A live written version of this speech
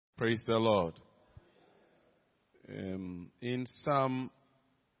Praise the Lord. In Psalm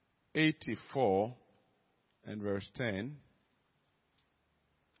 84 and verse 10,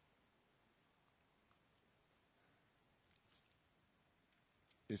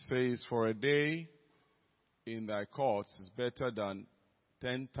 it says, "For a day in thy courts is better than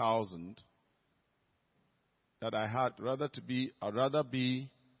 10,000, that than 1,000.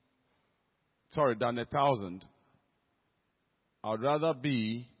 I'd rather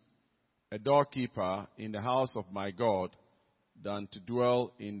be a doorkeeper in the house of my God than to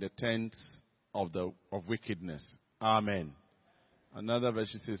dwell in the tents of wickedness." Amen. Another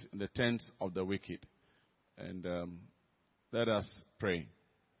verse says, "in the tents of the wicked." And let us pray.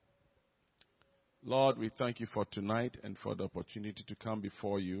 Lord, we thank you for tonight and for the opportunity to come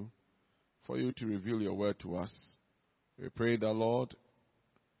before you, for you to reveal your word to us. We pray that, Lord,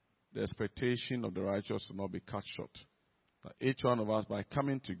 the expectation of the righteous will not be cut short. That each one of us, by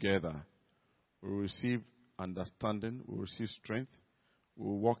coming together, will receive understanding, will receive strength,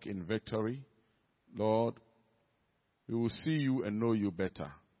 will walk in victory. Lord, we will see you and know you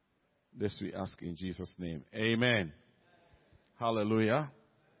better. This we ask in Jesus' name. Amen. Hallelujah.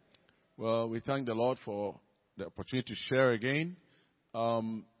 Well, we thank the Lord for the opportunity to share again.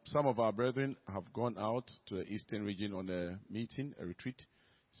 Some of our brethren have gone out to the eastern region on a meeting, a retreat.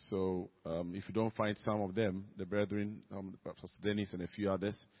 So if you don't find some of them, the brethren, Pastor Dennis and a few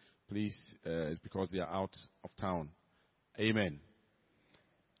others, please, it's because they are out of town. Amen.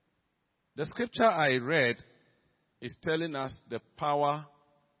 The scripture I read is telling us the power,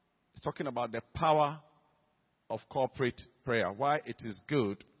 it's talking about the power of corporate prayer. Why it is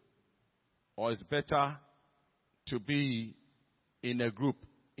good or it's better to be in a group,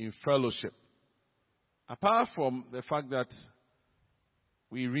 in fellowship. Apart from the fact that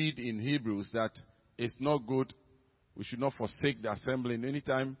we read in Hebrews that it's not good, we should not forsake the assembling.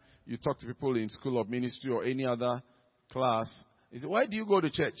 Anytime you talk to people in school of ministry or any other class, they say, "Why do you go to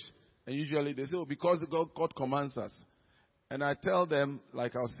church?" And usually they say, "Oh, because God commands us." And I tell them,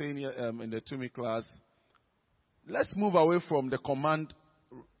 like I was saying in the Tumi class, let's move away from the command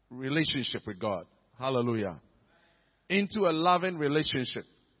relationship with God. Hallelujah. Into a loving relationship.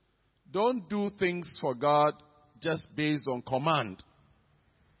 Don't do things for God just based on command.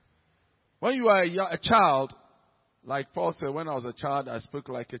 When you are a child, like Paul said, when I was a child, I spoke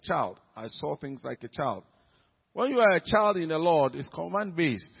like a child. I saw things like a child. When you are a child in the Lord, it's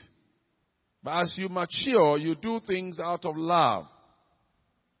command-based. But as you mature, you do things out of love.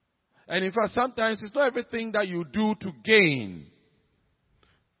 And in fact, sometimes it's not everything that you do to gain.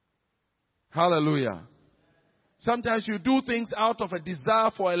 Hallelujah. Sometimes you do things out of a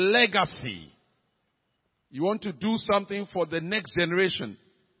desire for a legacy. You want to do something for the next generation.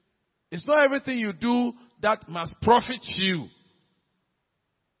 It's not everything you do that must profit you.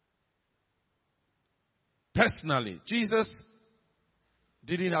 Personally, Jesus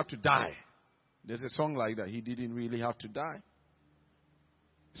didn't have to die. There's a song like that. He didn't really have to die.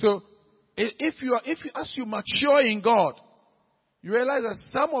 So, as you mature in God, you realize that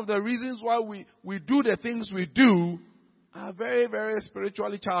some of the reasons why we do the things we do are very, very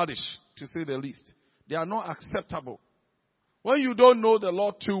spiritually childish, to say the least. They are not acceptable. When you don't know the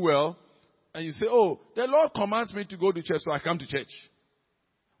Lord too well, and you say, "Oh, the Lord commands me to go to church, so I come to church."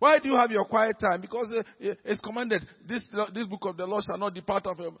 Why do you have your quiet time? Because it's commanded, this book of the law shall not depart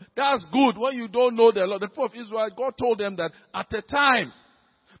of you. That's good. When you don't know the law, the people of Israel, God told them that at a time.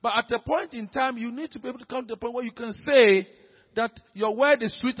 But at a point in time, you need to be able to come to the point where you can say that your word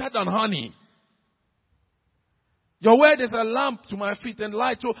is sweeter than honey. Your word is a lamp to my feet and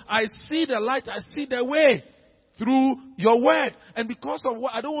light. So I see the light, I see the way through your word. And because of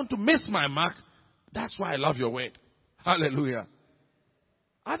what I don't want to miss my mark, that's why I love your word. Hallelujah.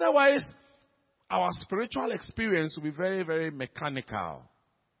 Otherwise, our spiritual experience will be very, very mechanical.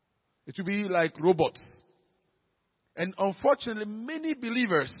 It will be like robots. And unfortunately, many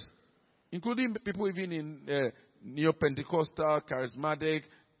believers, including people even in neo-Pentecostal, charismatic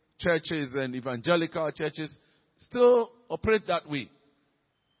churches and evangelical churches, still operate that way.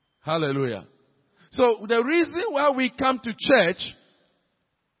 Hallelujah. So the reason why we come to church,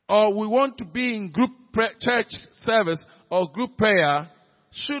 or we want to be in group church service or group prayer,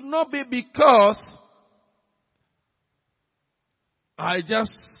 should not be because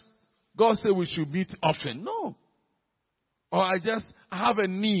God said we should meet often. No. Or I have a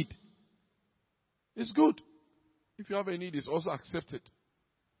need. It's good. If you have a need, it's also accepted.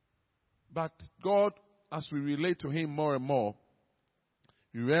 But God, as we relate to Him more and more,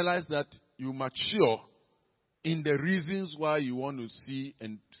 you realize that you mature in the reasons why you want to see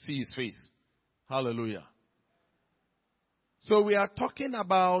His face. Hallelujah. So we are talking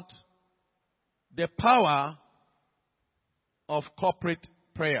about the power of corporate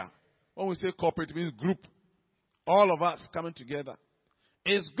prayer. When we say corporate, it means group. All of us coming together.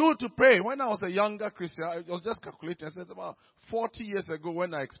 It's good to pray. When I was a younger Christian, I was just calculating. I said about 40 years ago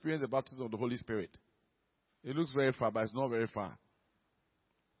when I experienced the baptism of the Holy Spirit. It looks very far, but it's not very far.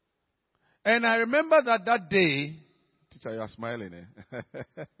 And I remember that day, teacher, you are smiling,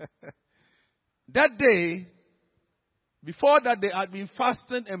 eh? That day, before that day, I'd been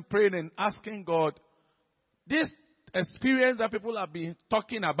fasting and praying and asking God, this experience that people have been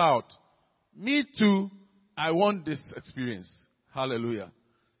talking about, me too, I want this experience. Hallelujah.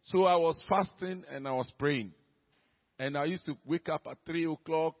 So I was fasting and I was praying. And I used to wake up at 3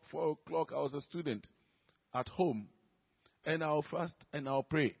 o'clock, 4 o'clock. I was a student at home. And I'll fast and I'll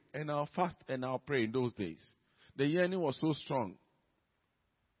pray. And I'll fast and I'll pray in those days. The yearning was so strong.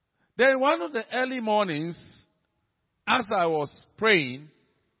 Then one of the early mornings, as I was praying,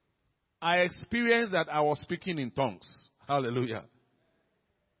 I experienced that I was speaking in tongues. Hallelujah.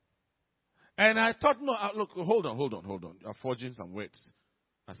 And I thought, no, look, hold on. You're forging some words.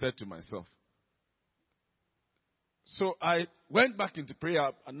 I said to myself. So I went back into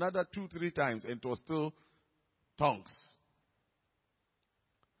prayer another 2-3 times, and it was still tongues.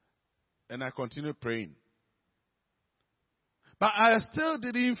 And I continued praying. But I still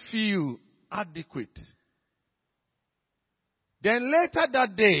didn't feel adequate. Then later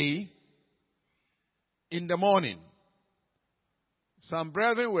that day, in the morning, some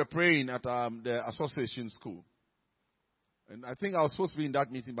brethren were praying at the association school. And I think I was supposed to be in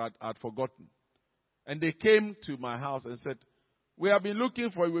that meeting, but I'd forgotten. And they came to my house and said, we have been looking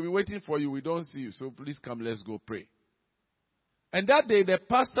for you, we've been waiting for you, we don't see you, so please come, let's go pray. And that day, the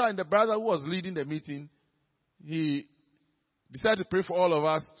pastor and the brother who was leading the meeting, he decided to pray for all of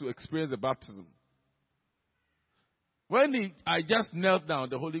us to experience the baptism. When I just knelt down,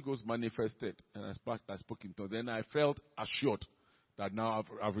 the Holy Ghost manifested, and I spoke in tongues. Then I felt assured that now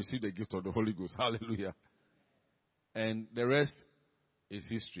I've received the gift of the Holy Ghost. Hallelujah. And the rest is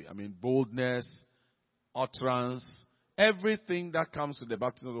history. I mean, boldness, utterance, everything that comes with the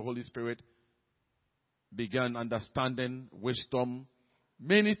baptism of the Holy Spirit began, understanding, wisdom.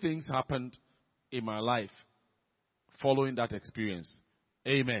 Many things happened in my life following that experience.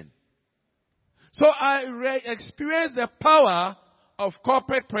 Amen. So I experienced the power of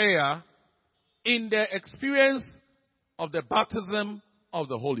corporate prayer in the experience of the baptism of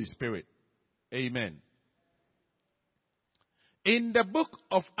the Holy Spirit. Amen. In the book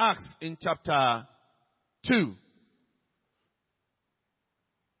of Acts, in chapter 2,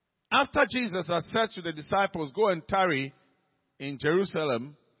 after Jesus had said to the disciples, go and tarry in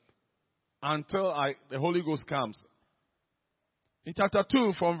Jerusalem until the Holy Ghost comes. In chapter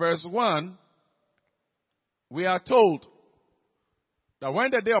 2, from verse 1, we are told that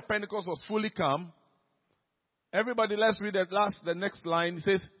when the day of Pentecost was fully come, everybody, let's read the next line. It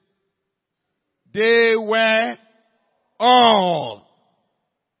says, they were all.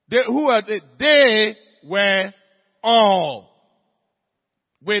 Who are they? They were all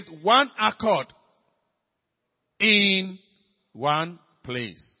with one accord in one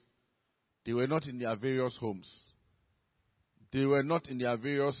place. They were not in their various homes. They were not in their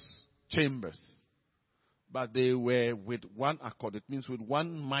various chambers. But they were with one accord. It means with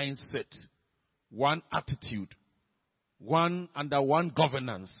one mindset, one attitude, under one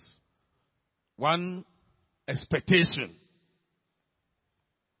governance, one expectation,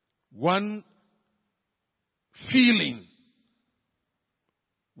 one feeling,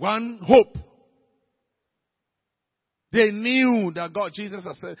 one hope. They knew that Jesus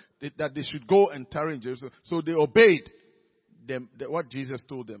had said that they should go and tarry in Jerusalem. So they obeyed what Jesus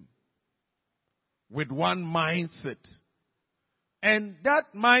told them. With one mindset. And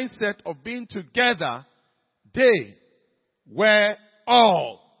that mindset of being together, they were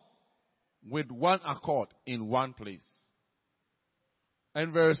all with one accord in one place.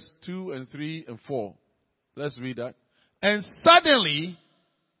 And verse 2 and 3 and 4. Let's read that. And suddenly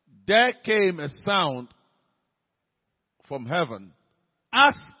there came a sound from heaven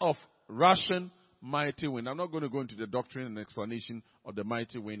as of rushing mighty wind. I'm not going to go into the doctrine and explanation of the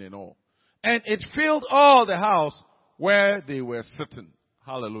mighty wind and all. And it filled all the house where they were sitting.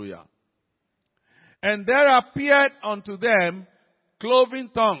 Hallelujah. And there appeared unto them cloven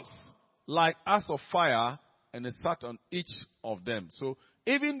tongues like as of fire, and it sat on each of them. So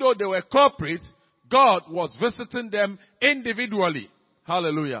even though they were corporate, God was visiting them individually.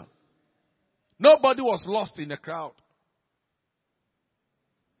 Hallelujah. Nobody was lost in the crowd.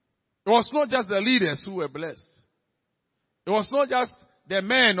 It was not just the leaders who were blessed. It was not just the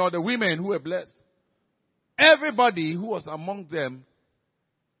men or the women who were blessed. everybody who was among them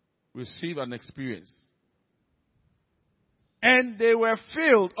received an experience. And they were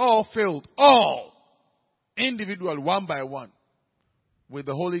filled, all, individually, one by one, with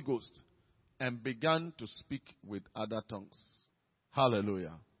the Holy Ghost, and began to speak with other tongues.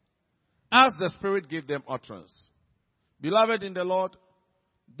 Hallelujah. As the Spirit gave them utterance. Beloved in the Lord,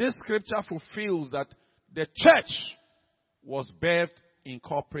 this scripture fulfills that the church was birthed in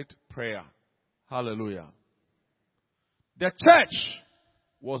corporate prayer. Hallelujah. The church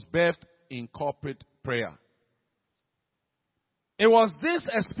was birthed in corporate prayer. It was this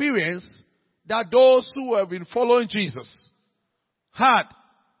experience that those who have been following Jesus had,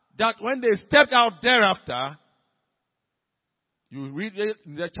 that when they stepped out thereafter, you read it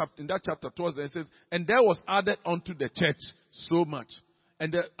in that chapter towards the end, it says, and there was added unto the church so much.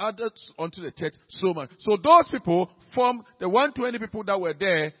 And they added unto the church so much. So those people formed the 120 people that were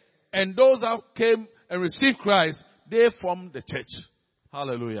there, and those that came and received Christ, they formed the church.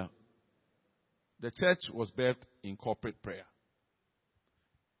 Hallelujah. The church was birthed in corporate prayer.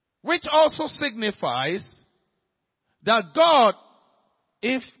 Which also signifies that God,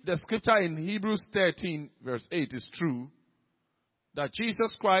 if the scripture in Hebrews 13 verse 8 is true, that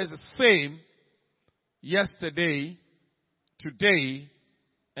Jesus Christ is the same yesterday, today,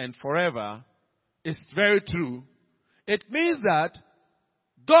 and forever, is very true. It means that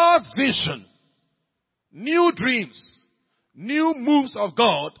God's vision, new dreams, new moves of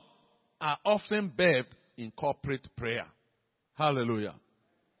God are often birthed in corporate prayer. Hallelujah.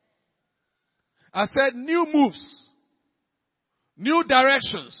 I said new moves, new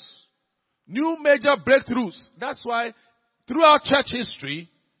directions, new major breakthroughs. That's why throughout church history,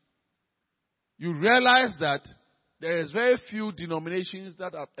 you realize that there is very few denominations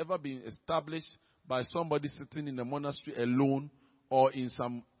that have ever been established by somebody sitting in a monastery alone or in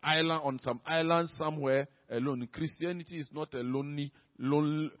some island, on some island somewhere alone. Christianity is not a lonely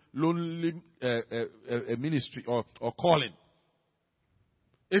ministry or calling.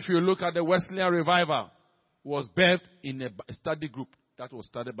 If you look at the Wesleyan revival, it was birthed in a study group that was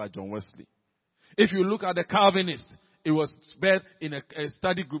started by John Wesley. If you look at the Calvinists, it was birthed in a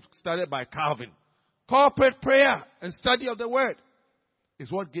study group started by Calvin. Corporate prayer and study of the word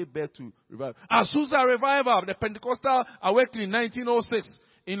is what gave birth to revival. Azusa revival, the Pentecostal awakening in 1906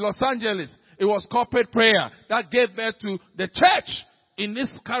 in Los Angeles. It was corporate prayer that gave birth to the church in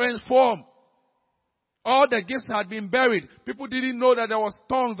its current form. All the gifts had been buried. People didn't know that there was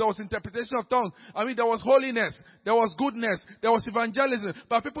tongues, there was interpretation of tongues. There was holiness, there was goodness, there was evangelism.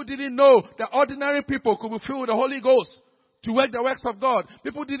 But people didn't know that ordinary people could be filled with the Holy Ghost to work the works of God.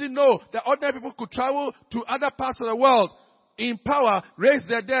 People didn't know that ordinary people could travel to other parts of the world in power, raise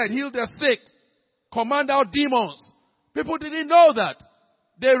their dead, heal their sick, command out demons. People didn't know that.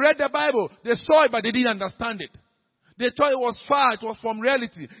 They read the Bible, they saw it, but they didn't understand it. They thought it was far, it was from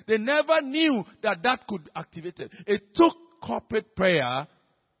reality. They never knew that that could be activated. It took corporate prayer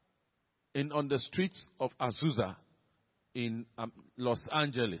on the streets of Azusa in Los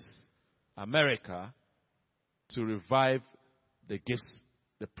Angeles, America, to revive the gifts,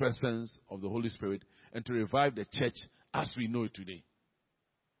 the presence of the Holy Spirit, and to revive the church as we know it today.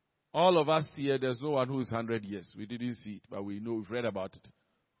 All of us here, there's no one who is 100 years. We didn't see it, but we know, we've read about it.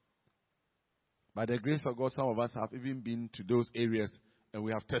 By the grace of God, some of us have even been to those areas, and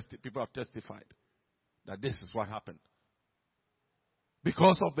people have testified that this is what happened.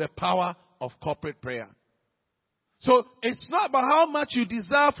 Because of the power of corporate prayer. So it's not about how much you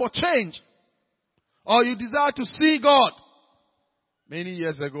desire for change, or you desire to see God. Many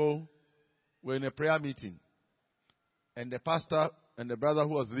years ago, we were in a prayer meeting, and the pastor and the brother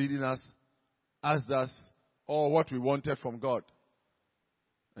who was leading us asked us all what we wanted from God.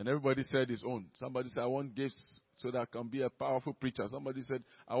 And everybody said his own. Somebody said, I want gifts so that I can be a powerful preacher. Somebody said,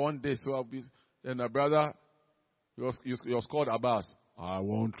 I want this so I'll be. Then a brother, he was called Abbas. I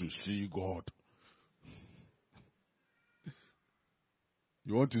want to see God.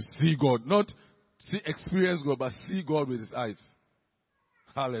 You want to see God. Not experience God, but see God with his eyes.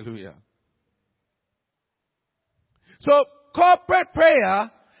 Hallelujah. So, corporate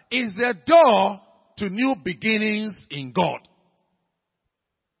prayer is the door to new beginnings in God.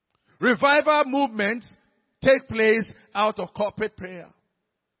 Revival movements take place out of corporate prayer.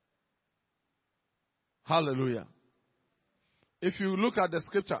 Hallelujah. If you look at the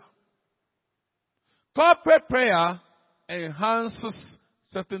scripture, corporate prayer enhances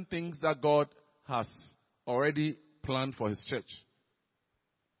certain things that God has already planned for his church.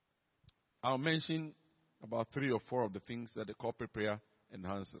 I'll mention about 3 or 4 of the things that the corporate prayer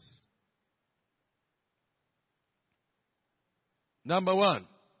enhances. Number 1,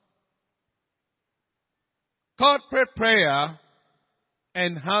 corporate prayer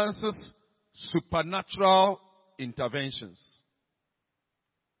enhances supernatural interventions.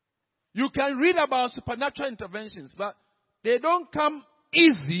 You can read about supernatural interventions, but they don't come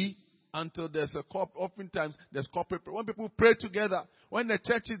easy until there's oftentimes there's corporate prayer. When people pray together, when the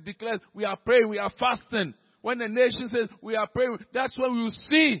church declares we are praying, we are fasting, when the nation says we are praying, that's when we will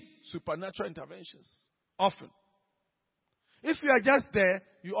see supernatural interventions. Often. If you are just there,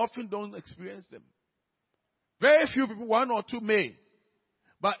 you often don't experience them. Very few people, one or two may.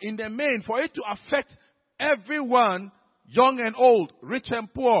 But in the main, for it to affect everyone, young and old, rich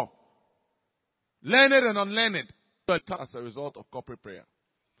and poor, learned and unlearned, as a result of corporate prayer.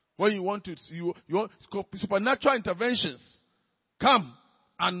 When you want to see your supernatural interventions come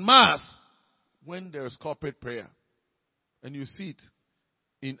en masse when there is corporate prayer. And you see it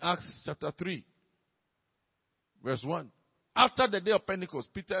in Acts chapter 3, verse 1. After the day of Pentecost,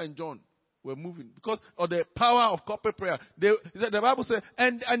 Peter and John were moving because of the power of corporate prayer. The Bible says,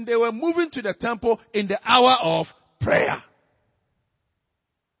 and they were moving to the temple in the hour of prayer.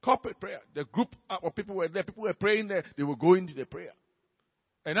 Corporate prayer. The group of people were there. People were praying there. They were going to the prayer.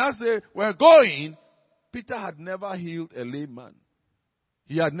 And as they were going, Peter had never healed a lame man.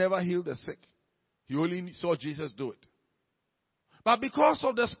 He had never healed the sick. He only saw Jesus do it. But because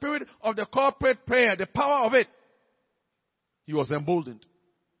of the spirit of the corporate prayer, the power of it, he was emboldened.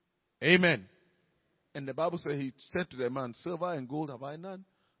 Amen. And the Bible says he said to the man, silver and gold have I none,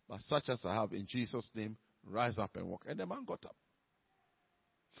 but such as I have in Jesus' name, rise up and walk. And the man got up.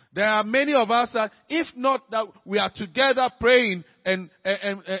 There are many of us that, if not that we are together praying and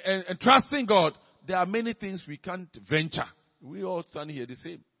trusting God, there are many things we can't venture. We all stand here the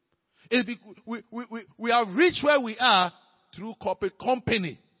same. We have reached where we are through corporate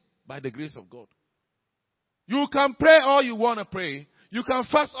company by the grace of God. You can pray all you want to pray. You can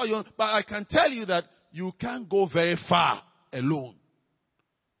fast all you want, but I can tell you that you can't go very far alone.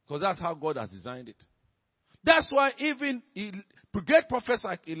 Because that's how God has designed it. That's why even great prophets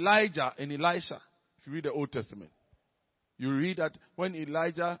like Elijah and Elisha, if you read the Old Testament, you read that when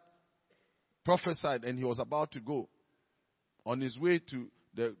Elijah prophesied and he was about to go on his way to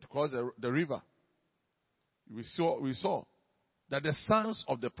cross the river, we saw that the sons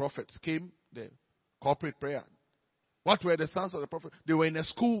of the prophets came there. Corporate prayer. What were the sons of the prophet? They were in a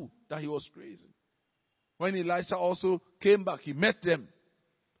school that he was raising. When Elisha also came back, he met them.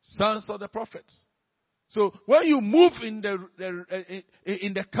 Sons of the prophets. So when you move in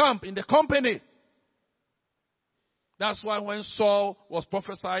the camp, in the company, that's why when Saul was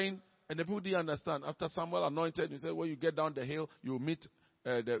prophesying, and the people didn't understand, after Samuel anointed, he said, when you get down the hill, you meet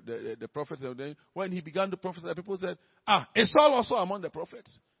the prophets. When he began to prophesy, people said, is Saul also among the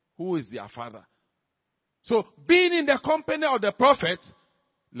prophets? Who is their father? So being in the company of the prophets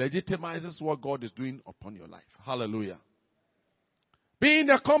legitimizes what God is doing upon your life. Hallelujah. Being in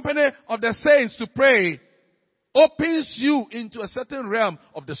the company of the saints to pray opens you into a certain realm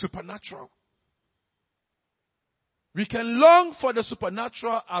of the supernatural. We can long for the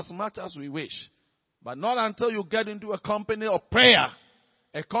supernatural as much as we wish, but not until you get into a company of prayer,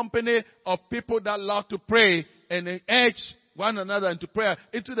 a company of people that love to pray and urge one another into prayer,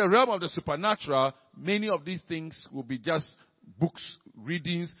 into the realm of the supernatural. Many of these things will be just books,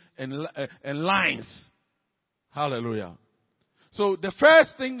 readings, and lines. Hallelujah. So the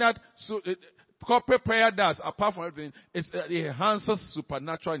first thing that corporate prayer does, apart from everything, is it enhances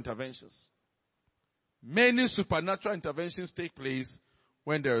supernatural interventions. Many supernatural interventions take place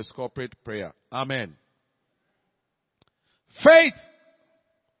when there is corporate prayer. Amen. Faith.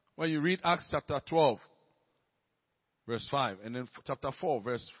 When you read Acts chapter 12, verse 5, and then chapter 4,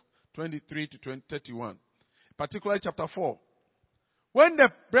 verse 23 to 31. Particularly chapter 4. When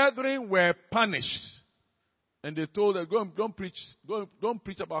the brethren were punished, and they told them, don't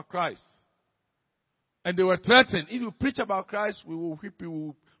preach about Christ. And they were threatened, if you preach about Christ, we will whip you, we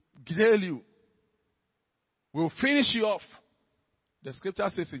will jail you. We will finish you off. The scripture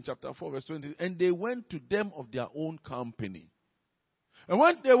says in chapter 4, verse 20, and they went to them of their own company. And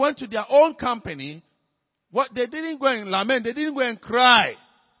when they went to their own company, they didn't go and lament, they didn't go and cry,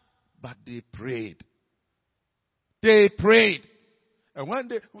 but they prayed. They prayed. And when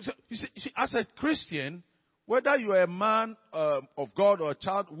you see, as a Christian, whether you are a man of God or a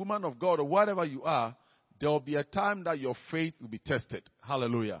child, woman of God or whatever you are, there will be a time that your faith will be tested.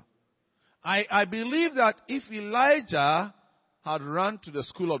 Hallelujah. I believe that if Elijah had run to the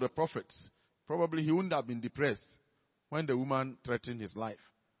school of the prophets, probably he wouldn't have been depressed when the woman threatened his life.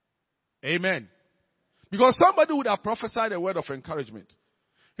 Amen. Because somebody would have prophesied a word of encouragement.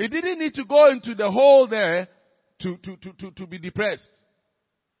 He didn't need to go into the hole there to be depressed.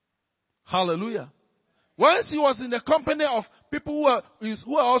 Hallelujah. Once he was in the company of people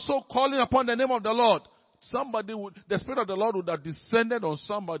who are also calling upon the name of the Lord, the Spirit of the Lord would have descended on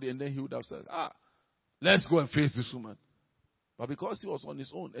somebody, and then he would have said, let's go and face this woman. But because he was on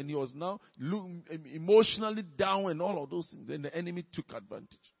his own, and he was now emotionally down and all of those things, then the enemy took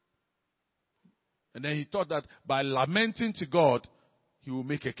advantage. And then he thought that by lamenting to God, he will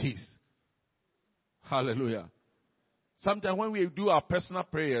make a case. Hallelujah. Sometimes when we do our personal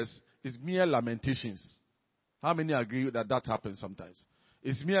prayers, it's mere lamentations. How many agree that happens sometimes?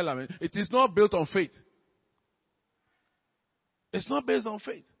 It's mere lament. It is not built on faith. It's not based on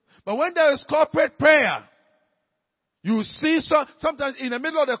faith. But when there is corporate prayer, you see sometimes in the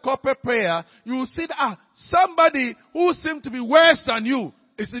middle of the corporate prayer, you will see that somebody who seems to be worse than you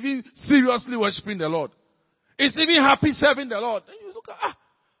is even seriously worshiping the Lord. Is even happy serving the Lord. And you look,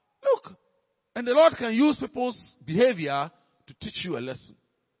 look. And the Lord can use people's behavior to teach you a lesson.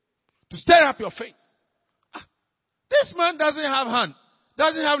 To stir up your faith. This man doesn't have hand,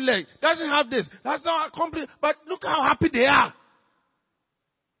 doesn't have leg, doesn't have this, that's not complete. But look how happy they are.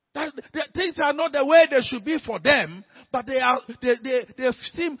 Things are not the way they should be for them, but they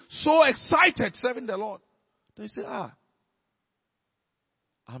seem so excited serving the Lord. Then you say,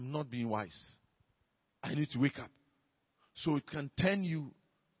 I'm not being wise. I need to wake up. So it can turn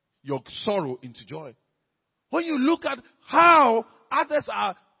your sorrow into joy. When you look at how others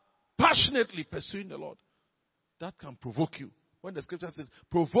are passionately pursuing the Lord, that can provoke you. When the scripture says,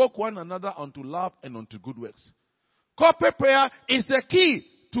 provoke one another unto love and unto good works. Corporate prayer is the key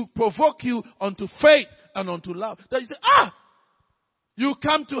to provoke you unto faith and unto love. Then you say, you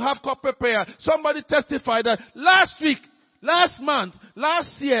come to have corporate prayer. Somebody testified that last month,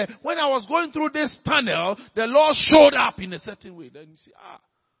 last year, when I was going through this tunnel, the Lord showed up in a certain way. Then you say,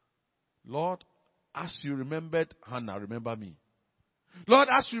 Lord, as you remembered Hannah, remember me. Lord,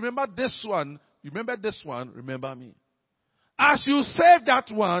 as you remember this one, remember me. As you saved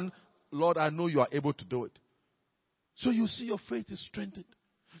that one, Lord, I know you are able to do it. So you see your faith is strengthened.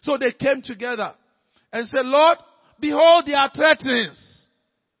 So they came together and said, Lord, behold their threatenings.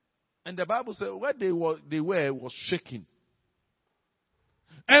 And the Bible said where they were was shaking.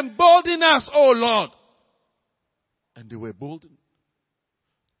 Embolden us, O Lord. And they were emboldened.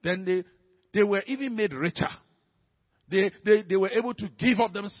 Then they were even made richer. They were able to give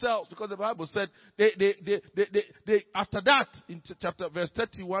up themselves because the Bible said they after that in verse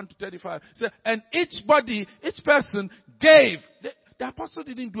 31 to 35 said, and each person gave. The apostle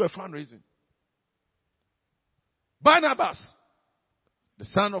didn't do a fundraising. Barnabas, the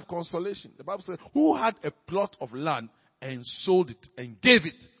son of consolation, the Bible said, who had a plot of land and sold it and gave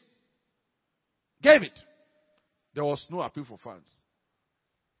it. There was no appeal for funds.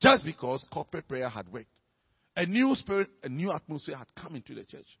 Just because corporate prayer had worked. A new spirit, a new atmosphere had come into the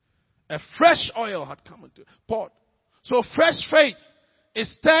church. A fresh oil had come into poured. So fresh faith is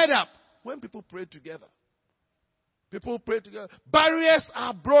stirred up when people pray together. People pray together. Barriers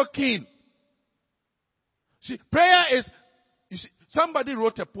are broken. See, prayer is, somebody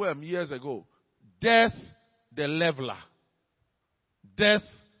wrote a poem years ago. Death the Leveler. Death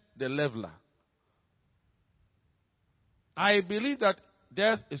the Leveler. I believe that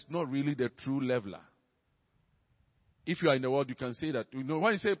death is not really the true leveler. If you are in the world, you can say that.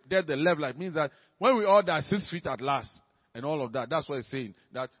 When you say death the leveler, it means that when we all die 6 feet at last and all of that, that's what it's saying.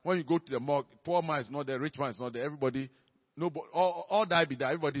 That when you go to the morgue, poor man is not there, rich man is not there, everybody, nobody, all die be there,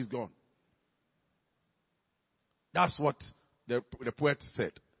 everybody is gone. That's what the poet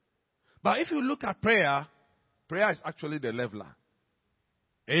said. But if you look at prayer is actually the leveler.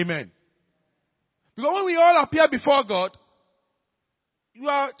 Amen. Because when we all appear before God, you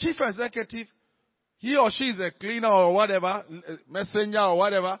are chief executive, he or she is a cleaner or whatever, messenger or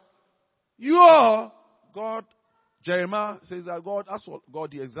whatever. You are God. Jeremiah says that that's what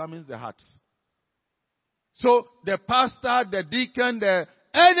God, he examines the hearts. So the pastor, the deacon,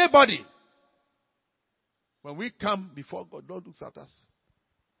 anybody, when we come before God, God looks at us.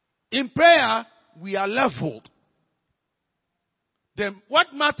 In prayer, we are leveled. Then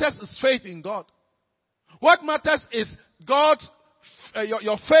what matters is faith in God. What matters is God's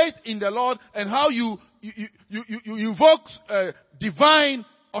your faith in the Lord and how you invoke divine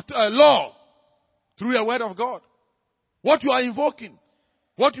law through the word of God. What you are invoking,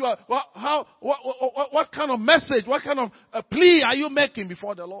 what kind of message, what kind of plea are you making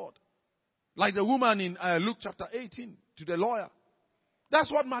before the Lord? Like the woman in Luke chapter 18 to the lawyer.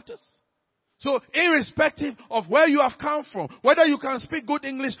 That's what matters. So irrespective of where you have come from, whether you can speak good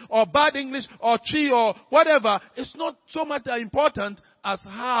English or bad English or Chi or whatever, it's not so much important as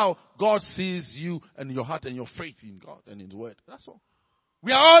how God sees you and your heart and your faith in God and in His Word. That's all.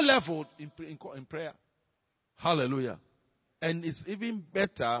 We are all leveled in prayer. Hallelujah. And it's even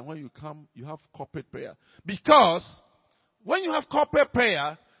better when you have corporate prayer. Because when you have corporate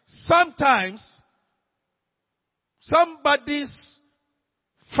prayer, sometimes somebody's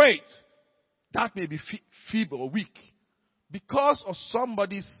faith that may be feeble or weak, because of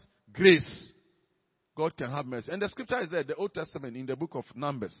somebody's grace, God can have mercy. And the scripture is there, the Old Testament, in the book of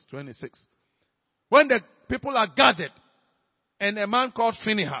Numbers 26. When the people are gathered, and a man called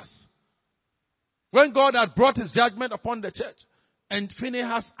Phinehas, when God had brought his judgment upon the church, and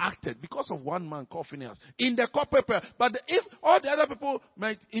Phinehas acted because of one man called Phinehas in the corporate prayer. But if all the other people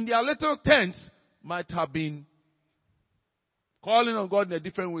might, in their little tents, might have been calling on God in a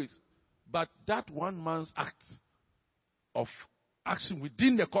different ways. But that one man's act of action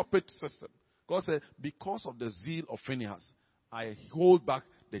within the corporate system, God said, because of the zeal of Phinehas, I hold back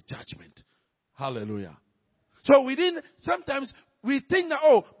the judgment. Hallelujah. So sometimes we think that,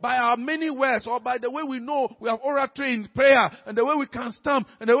 by our many words or by the way we know we have oratory in prayer and the way we can stamp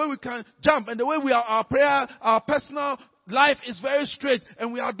and the way we can jump and the way our prayer, our personal life is very straight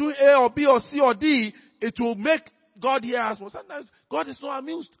and we are doing A or B or C or D, it will make God hear us. Well, sometimes God is not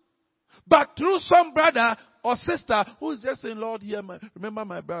amused. But through some brother or sister who is just saying, Lord, remember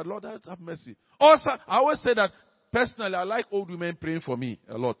my brother, Lord, have mercy. Also, I always say that personally, I like old women praying for me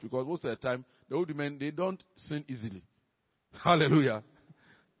a lot because most of the time, the old women, they don't sin easily. Hallelujah.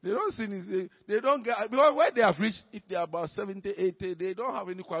 They don't sin easily. They don't get, because when they have reached, if they are about 70, 80, they don't have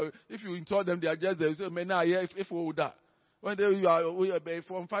any quarrel. If you insult them, they are just there. You say, man, if we will die. When they are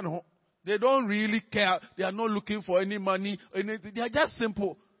from fun home, they don't really care. They are not looking for any money. Anything. They are just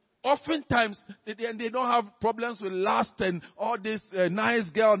simple. Oftentimes, they don't have problems with lust and all this nice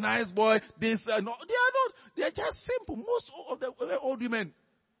girl, nice boy, this. No, they are not. They are just simple. Most of the old women.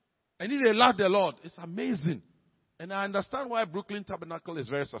 And if they love the Lord, it's amazing. And I understand why Brooklyn Tabernacle is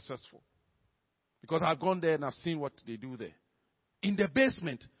very successful. Because I've gone there and I've seen what they do there. In the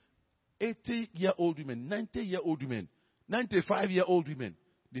basement, 80-year-old women, 90-year-old women, 95-year-old women,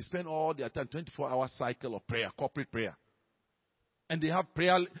 they spend all their time, 24-hour cycle of prayer, corporate prayer. And they have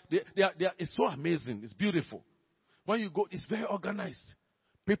prayer. It's so amazing. It's beautiful. When you go, it's very organized.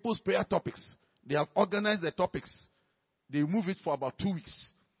 People's prayer topics. They have organized the topics. They move it for about 2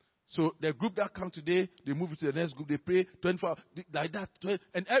 weeks. So the group that come today, they move it to the next group. They pray 24 hours, like that.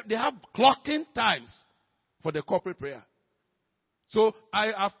 And they have clocking times for the corporate prayer. So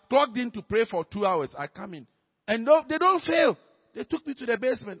I have clocked in to pray for 2 hours. I come in. And they don't fail. They took me to the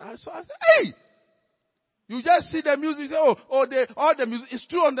basement. I said, hey! You just see the music, you say, all the music. It's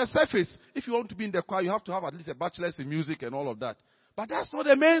true on the surface. If you want to be in the choir, you have to have at least a bachelor's in music and all of that. But that's not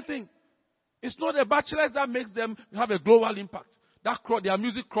the main thing. It's not the bachelor's that makes them have a global impact. Their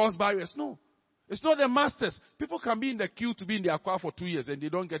music cross barriers. No. It's not the masters. People can be in the queue to be in their choir for 2 years and they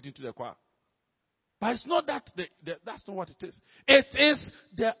don't get into the choir. But it's not that. That's not what it is. It is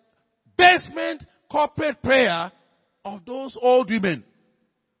the basement corporate prayer of those old women.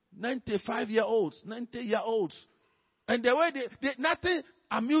 95-year-olds, 90-year-olds. And the way nothing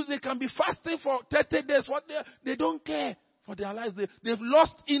amused, they can be fasting for 30 days. They don't care for their lives. They've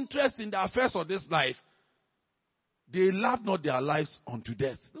lost interest in the affairs of this life. They love not their lives unto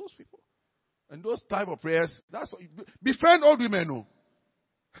death. Those people. And those type of prayers, that's what befriend old women.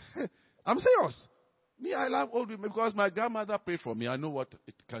 No. I'm serious. Me, I love old women because my grandmother prayed for me. I know what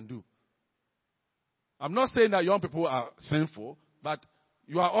it can do. I'm not saying that young people are sinful, but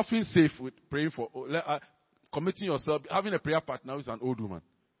you are often safe with praying for, committing yourself, having a prayer partner who is an old woman.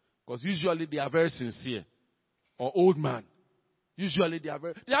 Because usually they are very sincere. Or old man. Usually they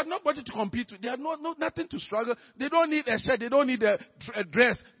have nobody to compete with. They have nothing to struggle. They don't need a shirt. They don't need a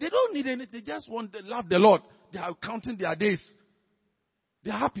dress. They don't need anything. They just want to love the Lord. They are counting their days.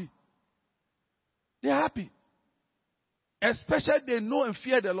 They are happy. They are happy. Especially they know and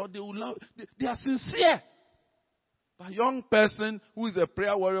fear the Lord. They will love. They are sincere. A young person who is a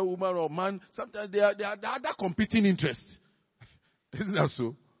prayer warrior, woman or man, sometimes they are other competing interests. Isn't that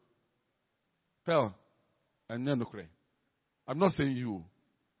so? Pell. And then I'm not saying you.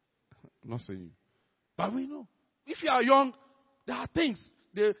 I'm not saying you. But we know. If you are young, there are things.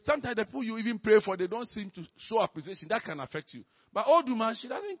 Sometimes the people you even pray for, they don't seem to show appreciation. That can affect you. But old woman, she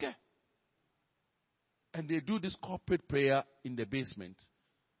doesn't care. And they do this corporate prayer in the basement.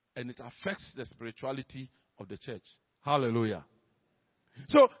 And it affects the spirituality of the church. Hallelujah.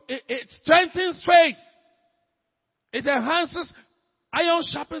 So it strengthens faith. It enhances. Iron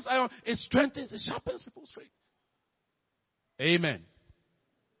sharpens iron. It strengthens, it sharpens people's faith. Amen.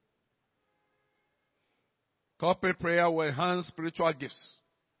 Corporate prayer will enhance spiritual gifts.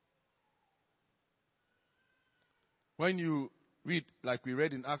 When you read, like we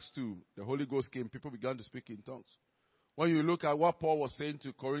read in Acts 2, the Holy Ghost came, people began to speak in tongues. When you look at what Paul was saying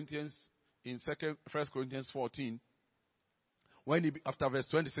to Corinthians in 1 Corinthians 14, when he, after verse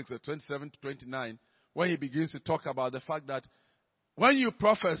 26, 27 to 29, when he begins to talk about the fact that when you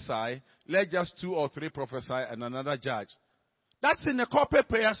prophesy, let just 2 or 3 prophesy and another judge. That's in a corporate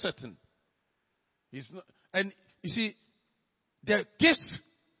prayer setting. And you see, the gift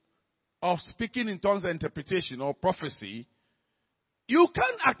of speaking in tongues and interpretation or prophecy, you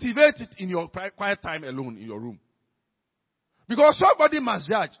can't activate it in your quiet time alone in your room. Because somebody must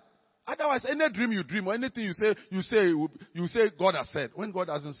judge. Otherwise, any dream you dream or anything you say God has said when God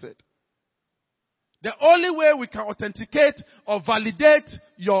hasn't said. The only way we can authenticate or validate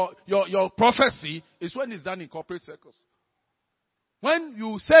your prophecy is when it's done in corporate circles. When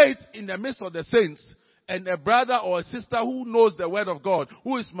you say it in the midst of the saints, and a brother or a sister who knows the word of God,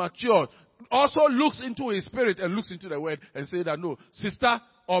 who is mature, also looks into his spirit and looks into the word and say that, no, sister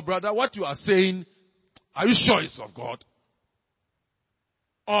or brother, what you are saying, are you sure it's of God?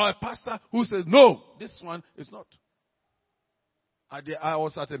 Or a pastor who says, no, this one is not. I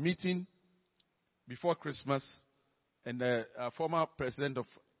was at a meeting before Christmas, and the former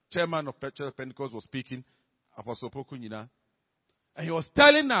chairman of Church of Pentecost was speaking, Apostle Pokunyina, and he was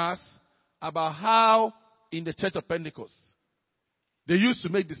telling us about how in the Church of Pentecost they used to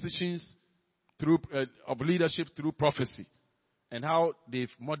make decisions through of leadership through prophecy, and how they've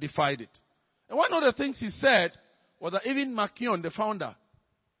modified it. And one of the things he said was that even Makion, the founder,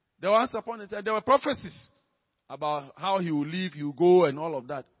 there once upon a time there were prophecies about how he will leave, he will go, and all of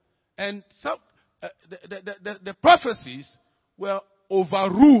that. And some the prophecies were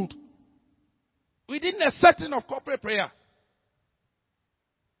overruled within a setting of corporate prayer.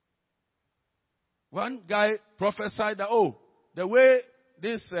 One guy prophesied that, the way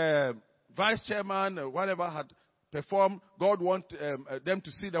this vice chairman or whatever had performed, God wants them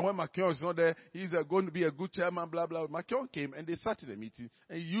to see that when Makion is not there, he's going to be a good chairman, blah, blah. Makion came and they sat in a meeting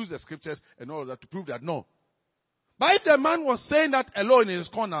and he used the scriptures and all of that to prove that no. But if the man was saying that alone in his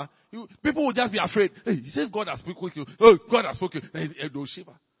corner, people would just be afraid. Hey, he says God has spoken with you. Oh, God has spoken. And they'll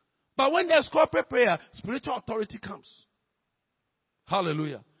shiver. But when there's corporate prayer, spiritual authority comes.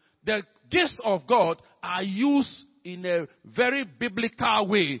 Hallelujah. The gifts of God are used in a very biblical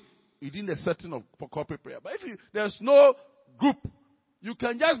way within the setting of corporate prayer. But if there's no group, you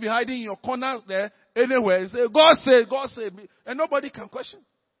can just be hiding in your corner there anywhere and say, God said me, and nobody can question.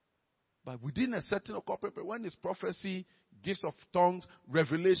 But within a setting of corporate prayer, when it's prophecy, gifts of tongues,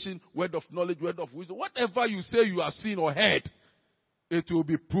 revelation, word of knowledge, word of wisdom, whatever you say you have seen or heard, it will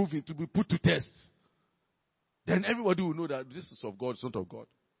be proven, to be put to test. Then everybody will know that this is of God, it's not of God.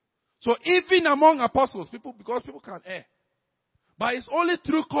 So even among apostles, because people can err. But it's only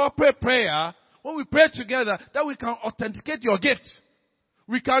through corporate prayer, when we pray together, that we can authenticate your gift.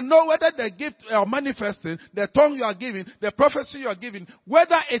 We can know whether the gift you are manifesting, the tongue you are giving, the prophecy you are giving,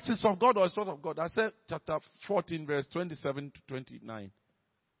 whether it is of God or it's not of God. I said chapter 14, verse 27 to 29.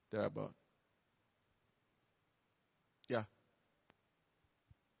 Thereabout. Yeah.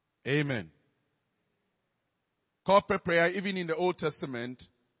 Amen. Corporate prayer, even in the Old Testament,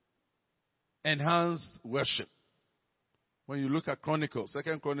 enhanced worship. When you look at Chronicles,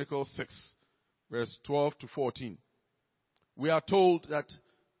 2 Chronicles 6, verse 12 to 14, we are told that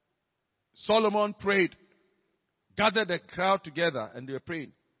Solomon prayed, gathered the crowd together, and they were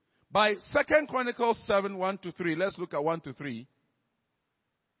praying. By 2 Chronicles 7, 1 to 3, let's look at 1 to 3.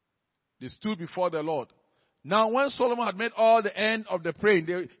 They stood before the Lord. Now, when Solomon had made all the end of the praying,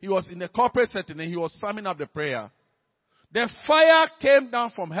 he was in a corporate setting and he was summing up the prayer. The fire came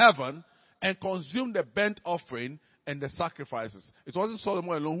down from heaven and consumed the burnt offering and the sacrifices. It wasn't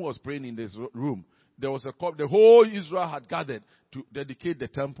Solomon alone who was praying in this room. There was the whole Israel had gathered to dedicate the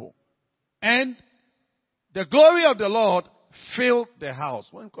temple. And the glory of the Lord filled the house.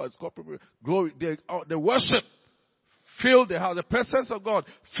 When God's corporate glory, the worship filled the house. The presence of God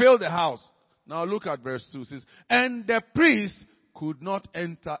filled the house. Now look at verse 2. It says, and the priest could not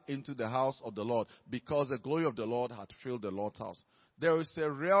enter into the house of the Lord because the glory of the Lord had filled the Lord's house. There is a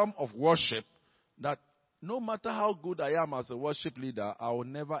realm of worship that no matter how good I am as a worship leader, I will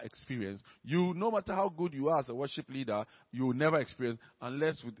never experience. No matter how good you are as a worship leader, you will never experience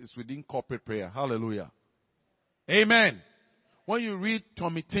unless it's within corporate prayer. Hallelujah. Amen. When you read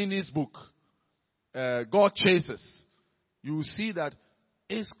Tommy Tinney's book, God Chases, you will see that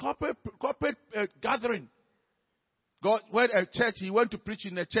it's corporate gathering. God went a church. He went to preach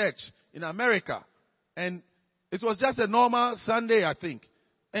in a church in America, and it was just a normal Sunday, I think.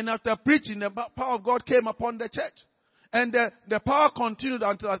 And after preaching, the power of God came upon the church. And the power continued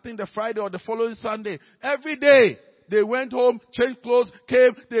until I think the Friday or the following Sunday. Every day, they went home, changed clothes,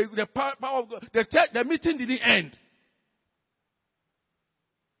 came, the power of God, the meeting didn't end.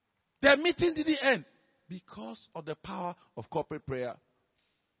 The meeting didn't end because of the power of corporate prayer.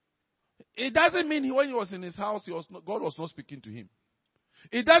 It doesn't mean when he was in his house, God was not speaking to him.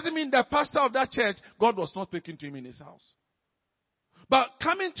 It doesn't mean the pastor of that church, God was not speaking to him in his house. But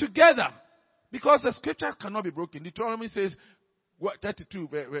coming together, because the scripture cannot be broken. Deuteronomy says, 32,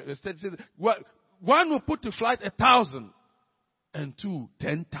 verse 30 says, one will put to flight 1,000 and two,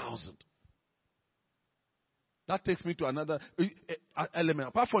 10,000. That takes me to another element.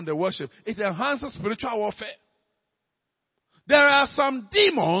 Apart from the worship, it enhances spiritual warfare. There are some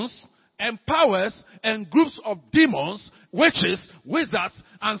demons and powers and groups of demons, witches, wizards,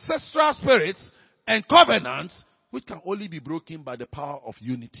 ancestral spirits, and covenants, which can only be broken by the power of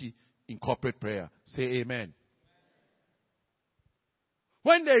unity in corporate prayer. Say amen.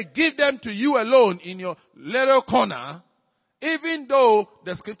 When they give them to you alone in your little corner, even though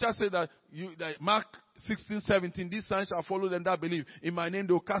the scripture says that Mark 16:17, these signs shall follow them that believe. In my name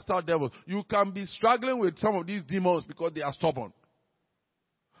they will cast out devils. You can be struggling with some of these demons because they are stubborn.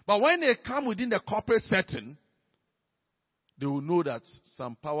 But when they come within the corporate setting, they will know that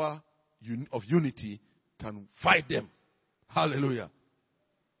some power of unity can fight them. Hallelujah.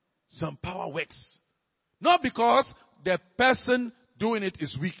 Some power works. Not because the person doing it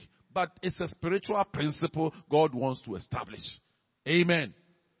is weak, but it's a spiritual principle God wants to establish. Amen.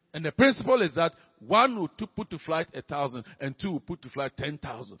 And the principle is that one will put to flight 1,000 and two will put to flight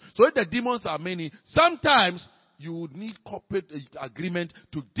 10,000. So if the demons are many, sometimes you would need corporate agreement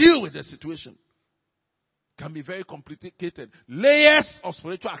to deal with the situation. It can be very complicated. Layers of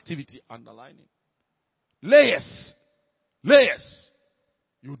spiritual activity underlining. Layers.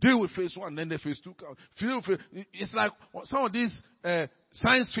 You deal with phase 1, then the phase 2 comes. It's like some of these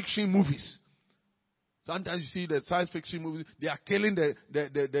science fiction movies. Sometimes you see the science fiction movies, they are killing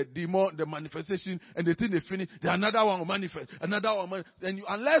the demon, the manifestation, and they think they finish. Then another one will manifest, and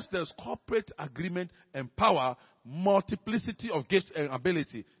unless there's corporate agreement and power, multiplicity of gifts and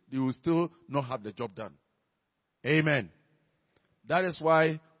ability, they will still not have the job done. Amen. That is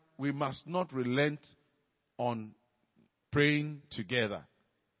why we must not relent on praying together.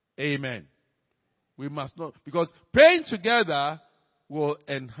 Amen. We must not, because praying together will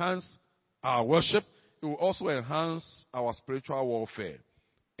enhance our worship. It will also enhance our spiritual warfare.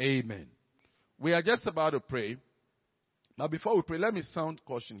 Amen. We are just about to pray. Now before we pray, let me sound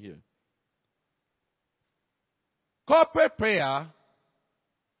caution here. Corporate prayer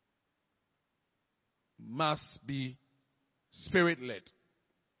must be spirit-led.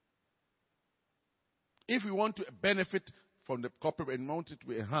 If we want to benefit from the corporate and want it to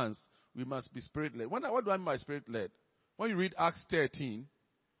be enhanced, we must be spirit-led. What do I mean by spirit-led? When you read Acts 13,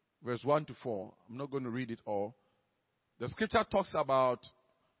 verse 1 to 4, I'm not going to read it all. The scripture talks about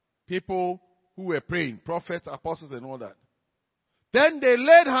people who were praying, prophets, apostles, and all that. Then they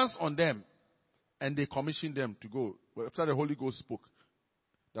laid hands on them, and they commissioned them to go. After the Holy Ghost spoke,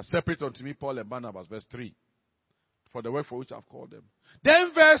 that separate unto me Paul and Barnabas, verse 3, for the work for which I've called them.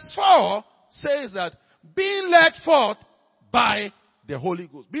 Then verse 4 says that being led forth by the Holy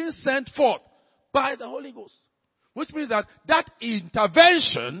Ghost, being sent forth by the Holy Ghost, which means that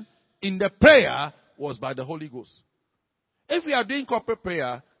intervention in the prayer was by the Holy Ghost. If we are doing corporate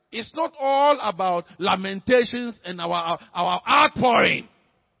prayer, it's not all about lamentations and our outpouring.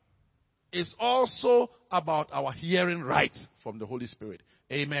 It's also about our hearing right from the Holy Spirit.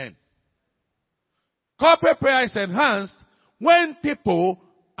 Amen. Corporate prayer is enhanced when people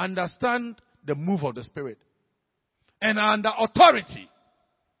understand the move of the Spirit and are under authority.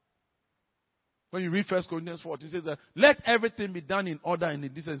 When you read 1 Corinthians 4, it says that let everything be done in order and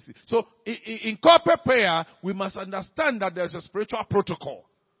in decency. So in corporate prayer, we must understand that there's a spiritual protocol.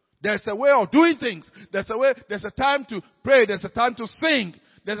 There's a way of doing things. There's a time to pray. There's a time to sing.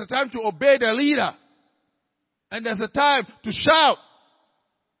 There's a time to obey the leader. And there's a time to shout.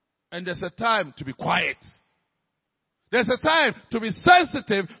 And there's a time to be quiet. There's a time to be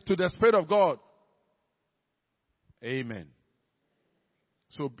sensitive to the Spirit of God. Amen.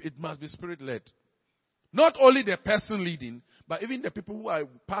 So it must be Spirit-led. Not only the person leading, but even the people who are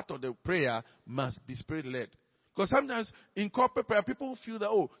part of the prayer must be Spirit-led. Because sometimes in corporate prayer, people feel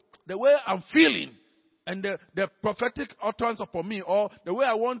that, the way I'm feeling and the prophetic utterance upon me, or the way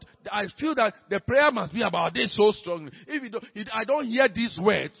I feel that the prayer must be about this so strongly. If I don't hear these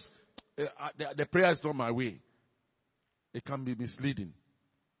words, the prayer is not my way. It can be misleading.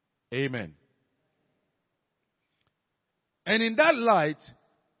 Amen. And in that light,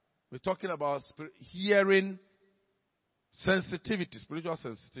 we're talking about hearing sensitivity, spiritual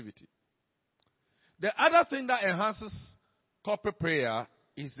sensitivity. The other thing that enhances corporate prayer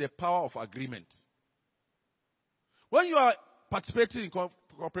is the power of agreement. When you are participating in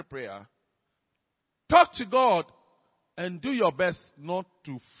corporate prayer, talk to God and do your best not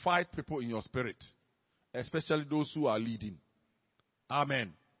to fight people in your spirit, especially those who are leading.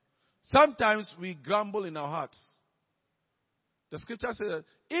 Amen. Sometimes we grumble in our hearts. The scripture says that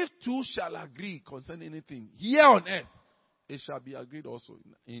if two shall agree concerning anything here on earth, it shall be agreed also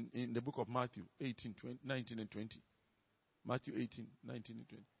in the book of Matthew 18, 19 and 20. Matthew 18, 19 and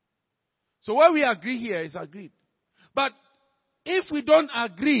 20. So what we agree here is agreed. But if we don't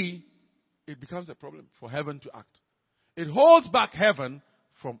agree, it becomes a problem for heaven to act. It holds back heaven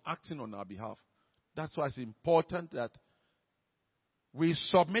from acting on our behalf. That's why it's important that we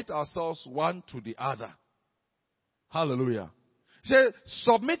submit ourselves one to the other. Hallelujah. Say,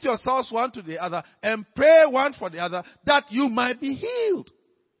 submit yourselves one to the other and pray one for the other that you might be healed.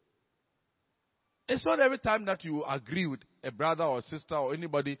 It's not every time that you agree with a brother or sister or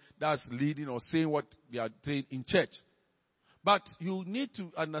anybody that's leading or saying what they are saying in church. But you need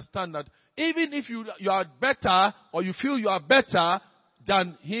to understand that even if you are better or you feel you are better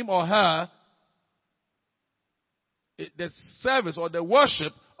than him or her, the service or the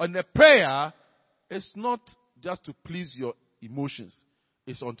worship and the prayer is not just to please your emotions.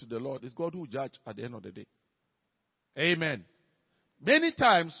 It's unto the Lord. It's God who judges at the end of the day. Amen. Many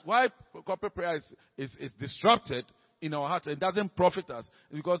times why corporate prayer is disrupted in our hearts and doesn't profit us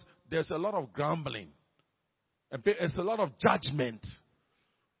is because there's a lot of grumbling. And there's a lot of judgment.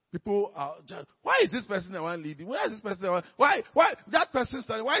 People are, why is this person the one leading? Why is this person the one? Why that person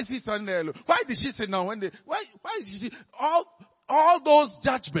standing? Why is he standing there alone? Why did she sit down when why is she? All those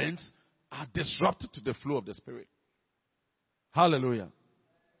judgments are disrupted to the flow of the Spirit. Hallelujah.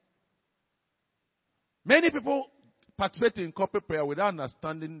 Many people participate in corporate prayer without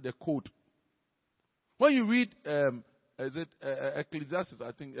understanding the code. When you read, Ecclesiastes,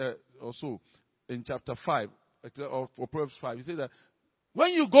 I think, also in chapter 5, or Proverbs 5, he says that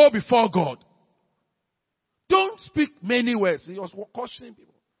when you go before God, don't speak many words. He was cautioning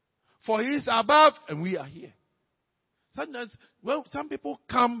people. For he is above and we are here. Sometimes, well, some people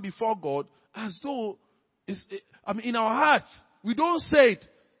come before God as though, in our hearts, we don't say it,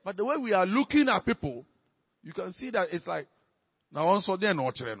 but the way we are looking at people, you can see that it's like, now also they're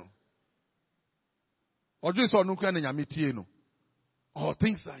not or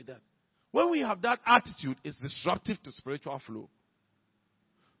things like that. When we have that attitude, it's disruptive to spiritual flow.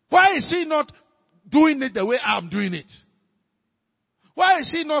 Why is she not doing it the way I'm doing it? Why is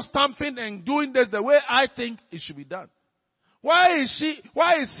she not stamping and doing this the way I think it should be done? Why is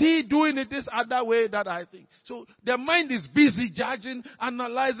he doing it this other way that I think? So the mind is busy judging,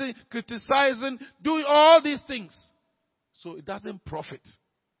 analyzing, criticizing, doing all these things. So it doesn't profit.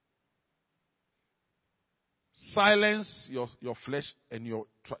 Silence your flesh and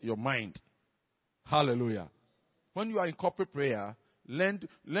your mind. Hallelujah. When you are in corporate prayer, learn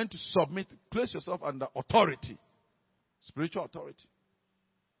to submit, place yourself under authority, spiritual authority.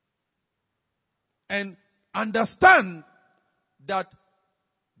 And understand that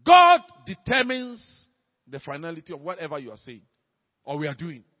God determines the finality of whatever you are saying or we are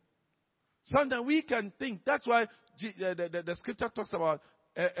doing. Sometimes we can think, that's why the scripture talks about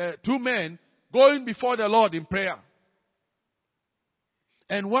two men going before the Lord in prayer.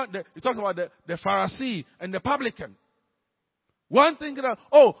 And it talks about the Pharisee and the publican. One thinking,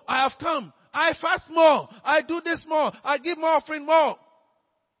 I have come. I fast more. I do this more. I give more offering more.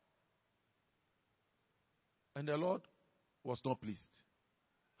 And the Lord was not pleased.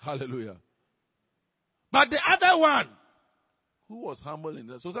 Hallelujah. But the other one, who was humble in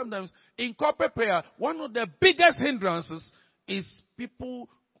that. So sometimes in corporate prayer, one of the biggest hindrances is people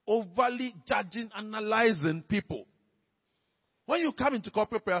overly judging, analyzing people. When you come into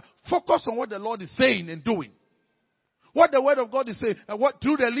corporate prayer, focus on what the Lord is saying and doing. What the word of God is saying, and what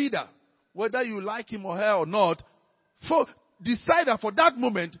through the leader, whether you like him or her or not, decide that for that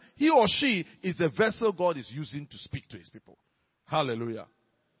moment, he or she is the vessel God is using to speak to his people. Hallelujah.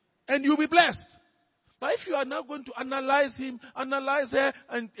 And you'll be blessed. But if you are now going to analyze him, analyze her,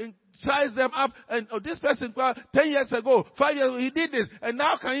 and size them up, and this person, 10 years ago, 5 years ago, he did this, and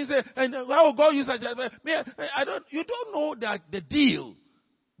now can you say, and how will God use such you don't know that the deal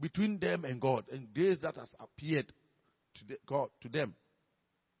between them and God, and this that has appeared to them.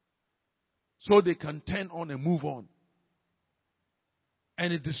 So they can turn on and move on.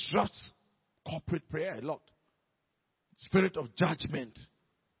 And it disrupts corporate prayer a lot. Spirit of judgment,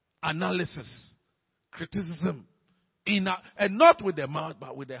 analysis, criticism, and not with the mouth,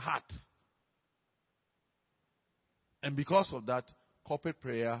 but with the heart. And because of that, corporate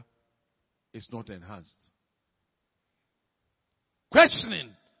prayer is not enhanced. Questioning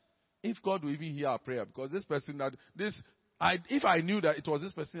if God will even hear our prayer, because this person if I knew that it was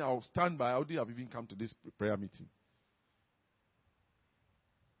this person I would stand by, I wouldn't have even come to this prayer meeting.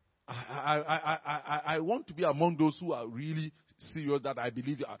 I want to be among those who are really serious, that I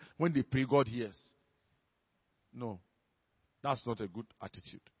believe when they pray, God hears. No, that's not a good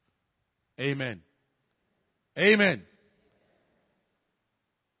attitude. Amen. Amen.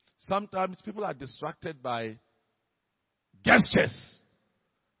 Sometimes people are distracted by gestures.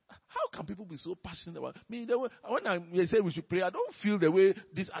 How can people be so passionate about me? When they say we should pray, I don't feel the way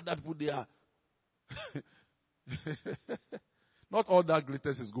these other people they are. Not all that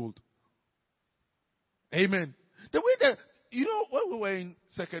glitters is gold. Amen. The way that, when we were in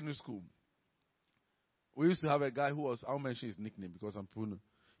secondary school, we used to have a guy who was, I'll mention his nickname because I'm Puno.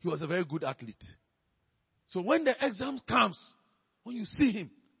 He was a very good athlete. So when the exam comes, when you see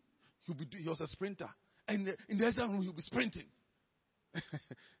him, he was a sprinter. And in the exam room, he'll be sprinting.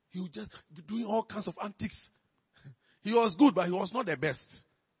 He would just be doing all kinds of antics. He was good, but he was not the best.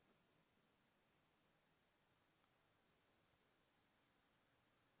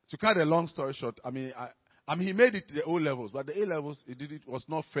 To cut a long story short, he made it to the O levels, but the A levels, it was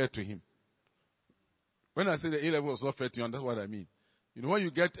not fair to him. When I say the A level was not fair to him, that's what I mean. When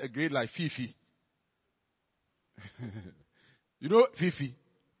you get a grade like Fifi, Fifi,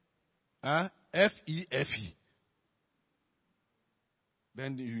 F-E-F-E.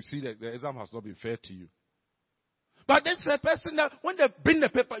 Then you see that the exam has not been fair to you. But then the person that when they bring the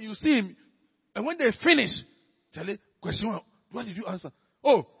paper, you see him, and when they finish, Charlie, question, what did you answer?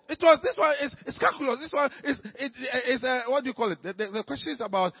 Oh, it was this one. It's calculus. This one is what do you call it? The question is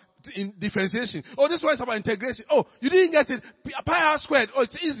about differentiation. Oh, this one is about integration. Oh, you didn't get it. Pi r squared. Oh,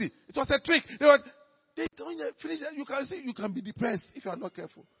 it's easy. It was a trick. When they finish, you can see you can be depressed if you are not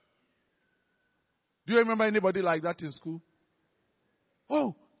careful. Do you remember anybody like that in school?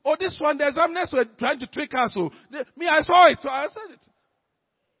 Oh, this one, the examiners were trying to trick us. So I saw it, so I said it.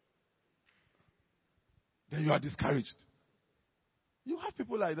 Then you are discouraged. You have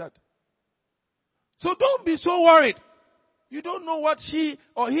people like that. So don't be so worried. You don't know what he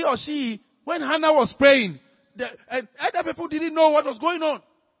or she, when Hannah was praying, and other people didn't know what was going on.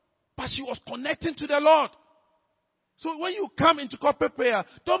 But she was connecting to the Lord. So when you come into corporate prayer,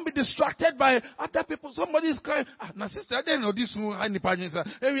 don't be distracted by other people. Somebody is crying. My sister, I didn't know this one.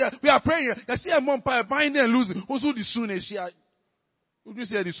 We are praying. I see a mom buying and losing. Also the soon as she. Would you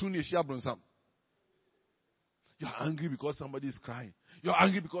say the soon as she brings some? You're angry because somebody is crying. You're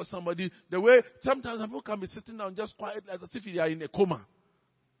angry because the way sometimes people can be sitting down just quiet as if they are in a coma.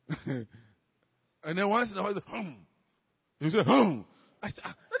 And then once in a while, you say, I say,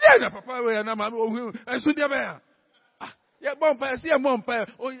 Papa, you don't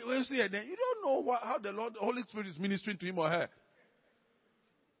know how the Holy Spirit is ministering to him or her.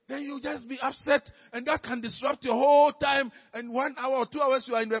 Then you just be upset, and that can disrupt your whole time. And 1 hour or 2 hours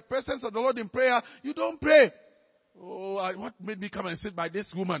you are in the presence of the Lord in prayer, you don't pray. Oh, what made me come and sit by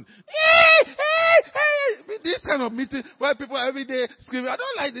this woman? Hey! This kind of meeting where people are every day screaming. I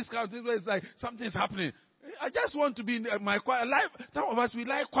don't like this kind of thing where it's like something's happening. I just want to be in my quiet life. Some of us, we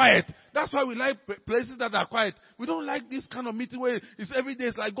like quiet. That's why we like places that are quiet. We don't like this kind of meeting where it's every day.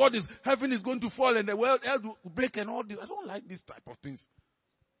 It's like heaven is going to fall and the world will break and all this. I don't like this type of things.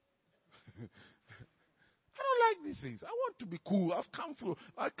 I don't like these things. I want to be cool. I've come through.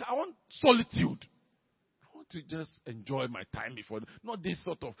 I want solitude. I want to just enjoy my time before. Not this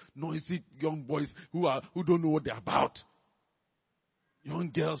sort of noisy young boys who don't know what they're about. Young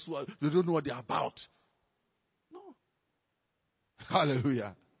girls they don't know what they're about. No.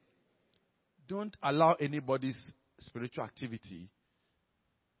 Hallelujah. Don't allow anybody's spiritual activity.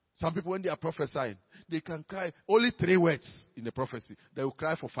 Some people, when they are prophesying, they can cry only 3 words in the prophecy. They will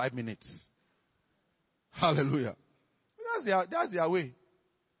cry for 5 minutes. Hallelujah. That's their way.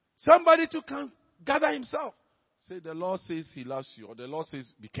 Somebody to come gather himself. Say, the Lord says he loves you, or the Lord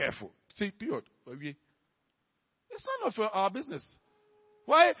says be careful. Say, period. It's none of our business.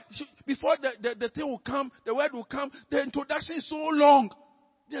 Why? Before the thing will come, the word will come, the introduction is so long.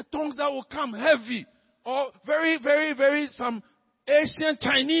 The tongues that will come heavy. Or very, very, very some Asian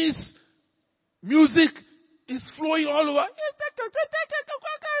Chinese music is flowing all over.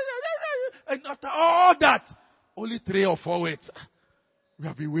 And after all that, only 3 or 4 words. We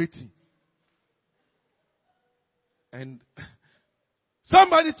have been waiting. And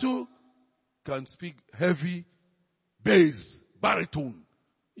somebody too can speak heavy bass, baritone.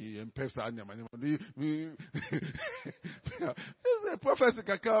 This is a prophecy.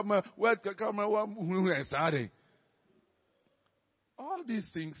 All these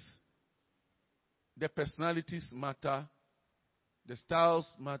things the personalities matter, the styles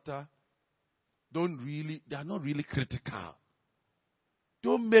matter. They are not really critical.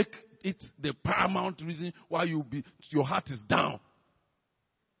 Don't make it the paramount reason why your heart is down.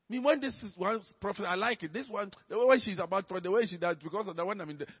 I mean, when this is one prophet, I like it. This one, the way she's about to, the way she does, because of the one,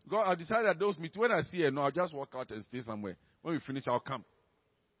 God, I decided that those meetings, when I see her, no, I'll just walk out and stay somewhere. When we finish, I'll come.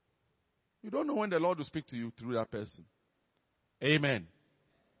 You don't know when the Lord will speak to you through that person. Amen.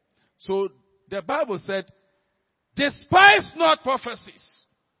 So, the Bible said, despise not prophecies.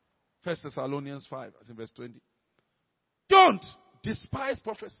 1 Thessalonians 5, I think verse 20. Don't despise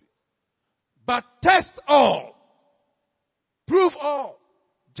prophecy, but test all, prove all,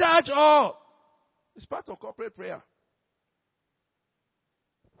 judge all. It's part of corporate prayer.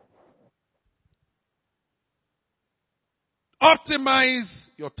 Optimize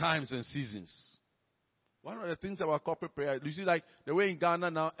your times and seasons. One of the things about corporate prayer, you see, like the way in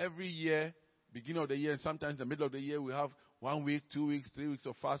Ghana now, every year, beginning of the year, and sometimes the middle of the year, we have 1 week, 2 weeks, 3 weeks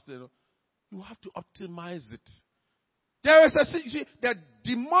of fasting. You have to optimize it. There is the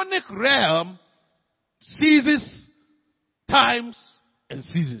demonic realm seizes times and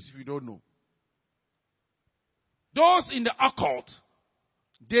seasons, if you don't know. Those in the occult,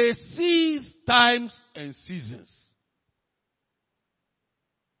 they seize times and seasons.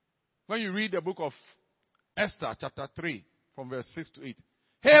 When you read the book of Esther, chapter 3, from verse 6 to 8.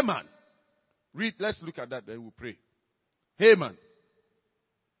 Haman. Let's look at that, then we'll pray. Haman.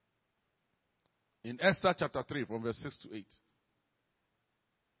 In Esther chapter 3, from verse 6 to 8.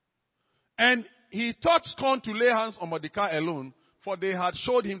 And he taught scorn to lay hands on Mordecai alone, for they had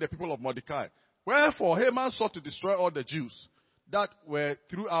showed him the people of Mordecai. Wherefore Haman sought to destroy all the Jews that were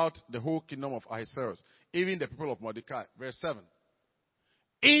throughout the whole kingdom of Ahasuerus, even the people of Mordecai. Verse 7.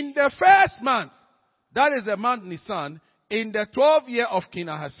 In the first month, that is the month Nisan, in the 12th year of King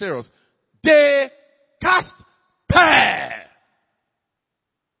Ahasuerus, they cast pear.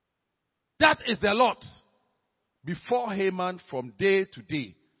 That is the lot before Haman from day to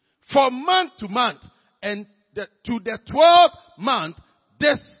day, from month to month, and to the 12th month.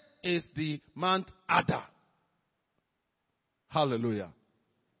 This is the month Adar. Hallelujah.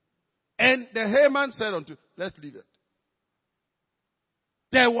 And the Haman said unto, let's leave it.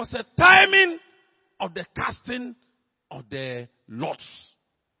 There was a timing of the casting of the lots.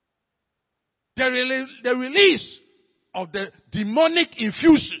 The release of the demonic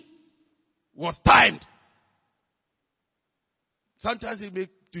infusion was timed. Sometimes it may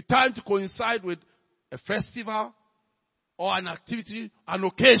be timed to coincide with a festival or an activity, an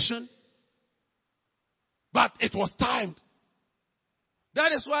occasion. But it was timed.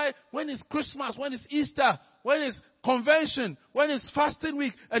 That is why when it's Christmas, when it's Easter, when it's convention, when it's fasting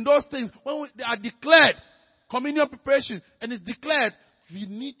week, and those things, when they are declared, communion preparation, and it's declared, we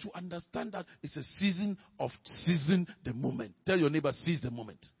need to understand that it's a season of seizing the moment. Tell your neighbor, seize the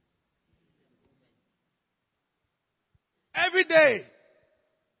moment. Every day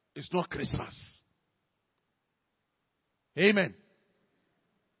is not Christmas. Amen.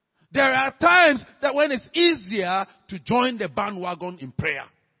 There are times that when it's easier to join the bandwagon in prayer.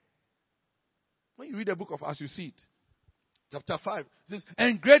 When you read the book of As You See It, chapter 5, it says,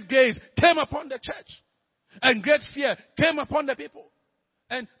 and great grace came upon the church, and great fear came upon the people.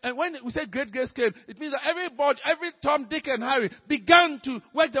 And when we say great grace came, it means that everybody, every Tom, Dick, and Harry began to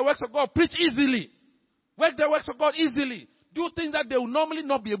work the works of God, preach easily. Work the works of God easily. Do things that they will normally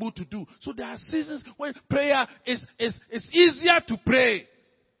not be able to do. So there are seasons when prayer is easier to pray.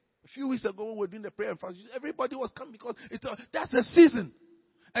 A few weeks ago when we were doing the prayer and fast, everybody was coming because that's the season.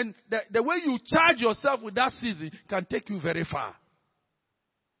 And the way you charge yourself with that season can take you very far.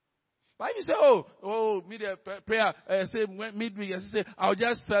 But if you say, media prayer, say midweek, and say, I'll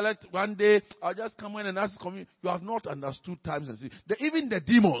just select one day, I'll just come in and ask communion. You have not understood times and seasons. Even the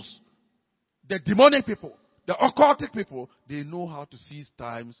demons, the demonic people, the occultic people, they know how to seize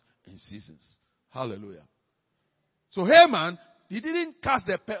times and seasons. Hallelujah. So Haman, he didn't cast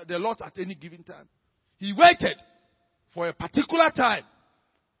the lot at any given time. He waited for a particular time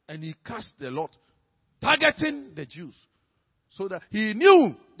and he cast the lot, targeting the Jews. So that he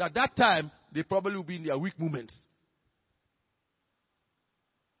knew that time they probably would be in their weak moments.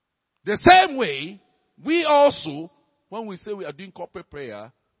 The same way, we also, when we say we are doing corporate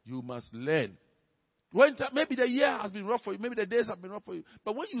prayer, you must learn. Maybe the year has been rough for you, maybe the days have been rough for you.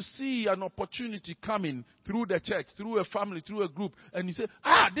 But when you see an opportunity coming through the church, through a family, through a group, and you say,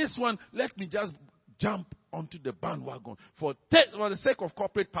 this one, let me just jump onto the bandwagon for the sake of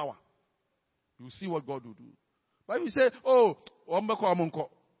corporate power. You see what God will do. But if you say,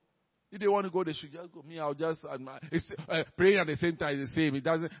 If they want to go, they should just go. Me, I'll just praying at the same time is the same. It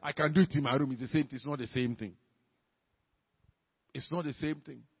doesn't. I can do it in my room. It's the same. It's not the same thing. It's not the same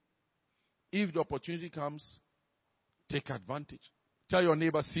thing. If the opportunity comes, take advantage. Tell your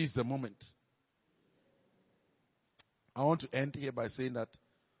neighbor, seize the moment. I want to end here by saying that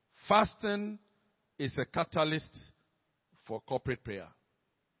fasting is a catalyst for corporate prayer.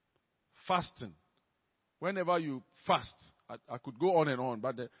 Fasting. Whenever you fast, I could go on and on,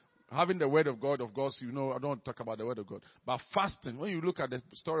 but having the word of God, of course, you know, I don't want to talk about the word of God. But fasting, when you look at the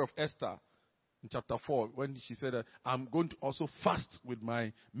story of Esther in chapter 4, when she said, I'm going to also fast with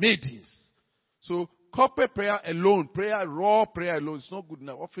my maidens. So corporate prayer alone, raw prayer alone, is not good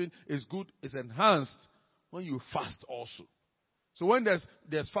enough. Often it's good, it's enhanced when you fast also. So when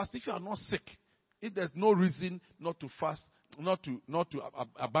there's fast, if you are not sick, if there's no reason not to fast, not to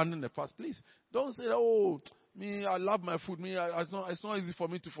abandon the fast, please don't say, oh, me, I love my food. Me, it's not easy for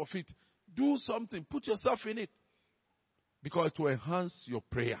me to forfeit. Do something. Put yourself in it. Because it will enhance your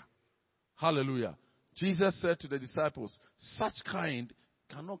prayer. Hallelujah. Jesus said to the disciples, such kind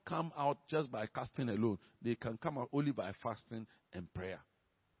cannot come out just by fasting alone. They can come out only by fasting and prayer.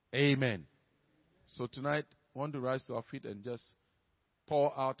 Amen. So tonight, I want to rise to our feet and just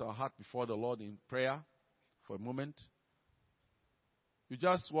pour out our heart before the Lord in prayer for a moment. You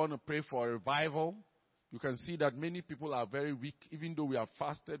just want to pray for a revival. You can see that many people are very weak. Even though we have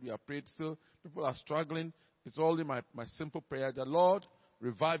fasted, we have prayed still, people are struggling. It's only my simple prayer that, Lord,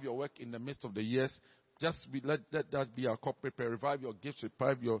 revive your work in the midst of the years. Let that be our corporate prayer. Revive your gifts,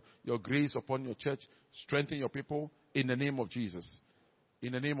 revive your grace upon your church. Strengthen your people in the name of Jesus.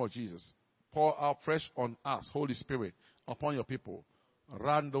 In the name of Jesus. Pour out fresh on us, Holy Spirit, upon your people.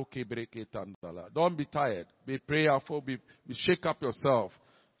 Don't be tired. Be prayerful. Shake up yourself.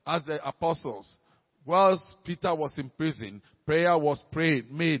 As the apostles, whilst Peter was in prison, prayer was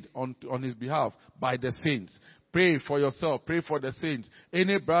made on his behalf by the saints. Pray for yourself. Pray for the saints.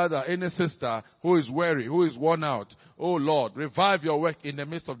 Any brother, any sister who is weary, who is worn out. Oh Lord, revive your work in the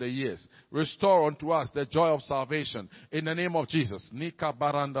midst of the years. Restore unto us the joy of salvation. In the name of Jesus. Nika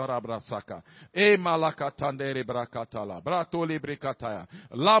baranda rabrasaka. E malaka tandere brakatala. Bratoli brikataya.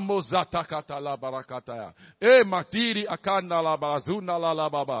 Lamo zatakatala barakataya. E matiri akanda la bazuna la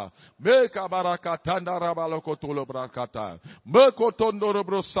baba. Meka barakatanda rabalokotulo brakataya. Mekotondo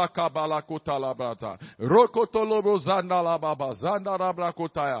robrosaka balakutala brata. Rokotolobo zanda la baba. Zanda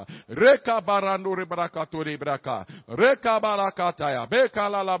rabrakotaya. Reka barando rebrakaturi braka. Reka barakataya, beka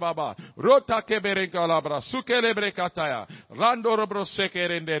la baba, rota keberenka labra, sukele brekataya, rando robro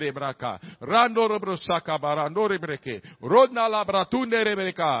sekerende rebraka, rando robro saka barando rebreke, rodna labra tunde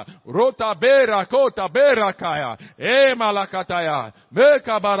rebreka, rota bera kota bera kaya, malakataya,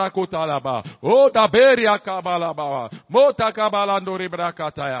 meka barakota laba, oda beria kabalaba, mota kabalando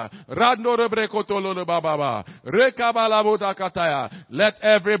rebrakataya, rando rebrekotolo baba, reka balabuda kataya. Let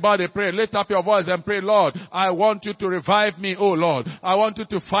everybody pray. Lift up your voice and pray, Lord, I want you to revive me, oh Lord. I want you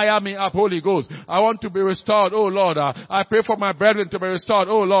to fire me up, Holy Ghost. I want to be restored, oh Lord. I pray for my brethren to be restored,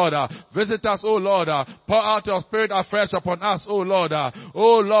 oh Lord. Visit us, oh Lord. Pour out your spirit afresh upon us, oh Lord.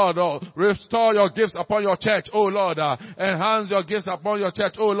 Oh Lord, restore your gifts upon your church, oh Lord. Enhance your gifts upon your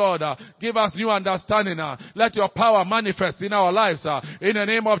church, oh Lord. Give us new understanding. Let your power manifest in our lives, in the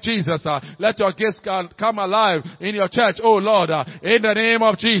name of Jesus. Let your gifts come alive in your church, oh Lord. In the name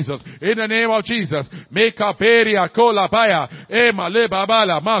of Jesus. In the name of Jesus. Make a peria kola baya. E male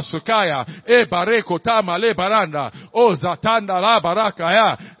babala masukaya. E bareko tama le baranda. O zatanda la baraka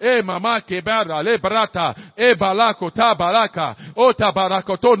ya. E mama kebara le barata. E balako ta baraka. O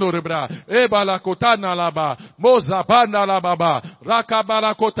tabarako tono rebra. E balakotana laba. Moza banda la baba. Raka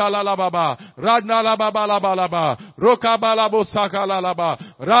barakota la baba. Radna la baba la balaba. Roka balabo saka la laba.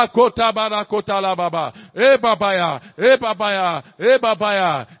 Rakota barakota la baba. E babaya. E babaya. E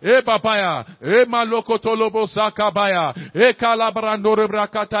babaya. E babaya. E malokoto lobo saka baya. E kalabrando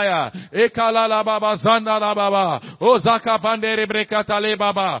rebrakataya. E kalala baba zanda la baba. O zaka bandere brekata le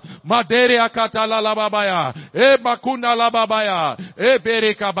baba. Madere akatala la babaya. E bakunda la babaya. E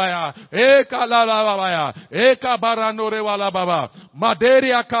bereka baya. E kalala babaya. E kabarando rewala baba.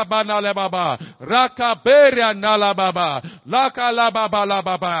 Madere akabana le baba. Raka beria na la baba. Laka la baba la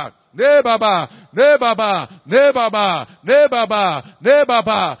baba. Ne baba, nebaba, nebaba,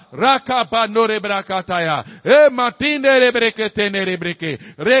 nebaba, rakapa no rebrakataya, e matinde rebrekete nerebreke,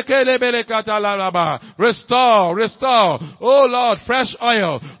 reke lebrekata lalaba. Restore, restore, oh Lord, fresh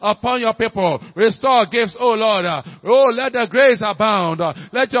oil upon your people. Restore gifts, oh Lord. Oh, let the grace abound.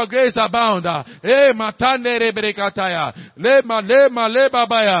 Let your grace abound. E matande rebrekataya, lema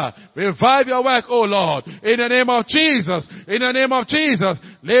lebabaya. Revive your work, oh Lord, in the name of Jesus, in the name of Jesus.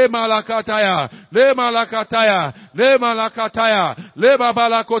 Le malakataya, le malakataya, le malakataya, le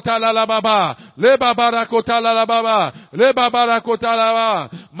babalakota la baba, le babarakota la baba, le babarakota la baba,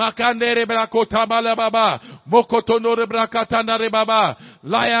 makandere brakota la baba, mokotonore brakatana re baba,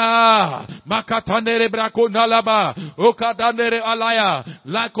 laya, makatandere brakona la baba, okadandere alaya,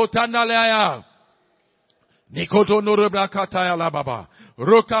 lakotana laya. Nikoto nurebrakataya la baba.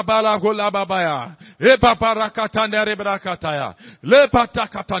 Rokabala golababaya. Epaparakatandere brakataya.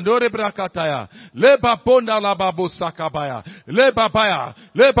 Lepatakatandore brakataya. Lepaponda la babu sakabaya. Lepapaya.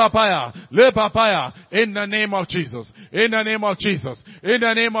 Lepapaya. Lepapaya. In the name of Jesus. In the name of Jesus. In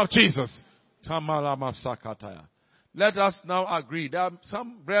the name of Jesus. Tamala masakataya. Let us now agree. There are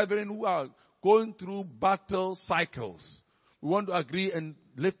some brethren who are going through battle cycles. We want to agree and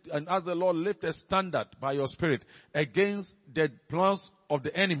lift, and ask the Lord, lift a standard by your Spirit against the plans of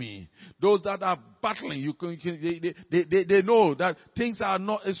the enemy. Those that are battling, they know that things are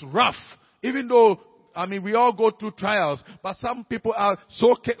not, it's rough. Even though, we all go through trials, but some people are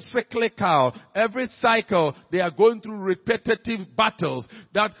so cyclical. Every cycle, they are going through repetitive battles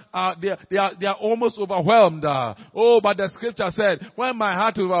that they are almost overwhelmed. But the scripture said, when my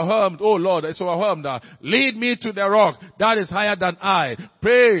heart is overwhelmed, oh Lord, it's overwhelmed. Lead me to the rock that is higher than I.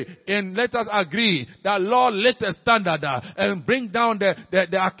 Pray and let us agree that Lord, lift a standard and bring down the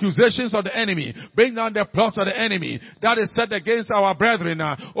accusations of the enemy. Bring down the plots of the enemy that is set against our brethren.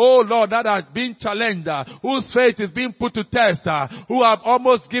 Oh Lord, that are being challenged. Whose faith is being put to test, who have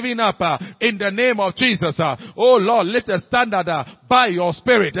almost given up in the name of Jesus. Oh Lord, lift a standard by your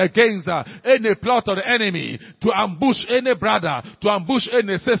Spirit against any plot of the enemy to ambush any brother, to ambush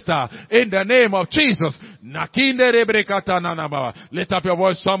any sister in the name of Jesus. Lift up your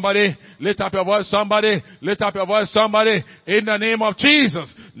voice, somebody. Lift up your voice, somebody. Lift up your voice, somebody. In the name of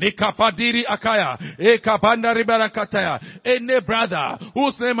Jesus. Nikapadiri akaya. Ekapanda ribarakataya. Any brother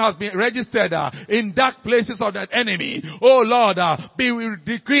whose name has been registered in dark places of that enemy. Oh Lord, we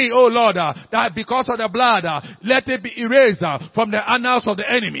decree, oh Lord, that because of the blood, let it be erased from the annals of the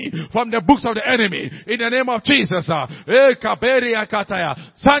enemy, from the books of the enemy. In the name of Jesus.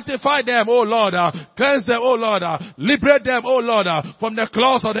 Sanctify them, oh Lord. Cleanse them, oh Lord. Liberate them, oh Lord, from the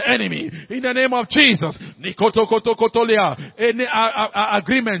claws of the enemy. In the name of Jesus. Any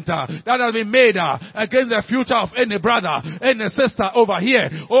agreement that has been made against the future of any brother, any sister over here.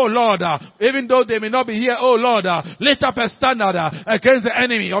 Oh Lord, even though they may not be here, oh Lord, lift up a standard against the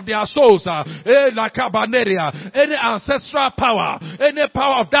enemy of their souls. Any ancestral power, any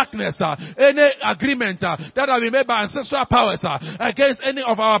power of darkness, any agreement that has been made by ancestral powers against any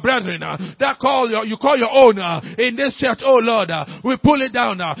of our brethren that you call your own in this church, oh Lord, we pull it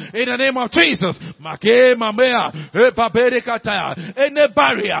down in the name of Jesus. Any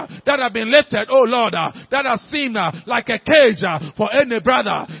barrier that has been lifted, oh Lord, that has seemed like a cage for any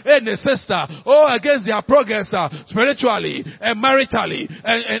brother, any sister, against their progress spiritually and maritally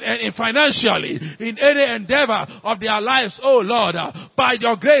and financially in any endeavor of their lives, oh Lord, by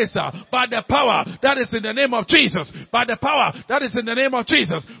your grace, by the power that is in the name of Jesus, by the power that is in the name of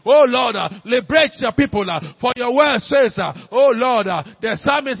Jesus, oh Lord, liberate your people, for your word says, oh Lord, the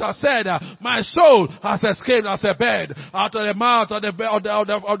psalmist has said, my soul has escaped as a bird out of the mouth of the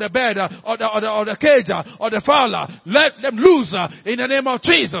bed, of the cage, of the fowler. Let them loose in the name of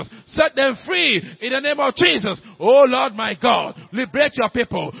Jesus. Set them free in the name of Jesus. Oh Lord my God, liberate your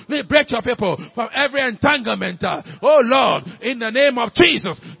people from every entanglement. Oh Lord, in the name of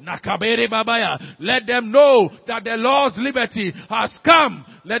Jesus. Nakabere babaya. Let them know that the Lord's liberty has come.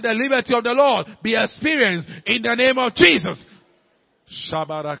 Let the liberty of the Lord be experienced in the name of Jesus.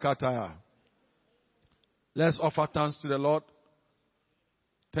 Shabarakataya. Let's offer thanks to the Lord.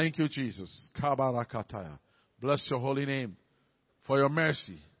 Thank you, Jesus. Kabarakataya. Bless your holy name for your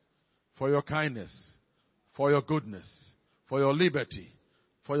mercy, for your kindness, for your goodness, for your liberty,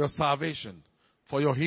 for your salvation, for your healing.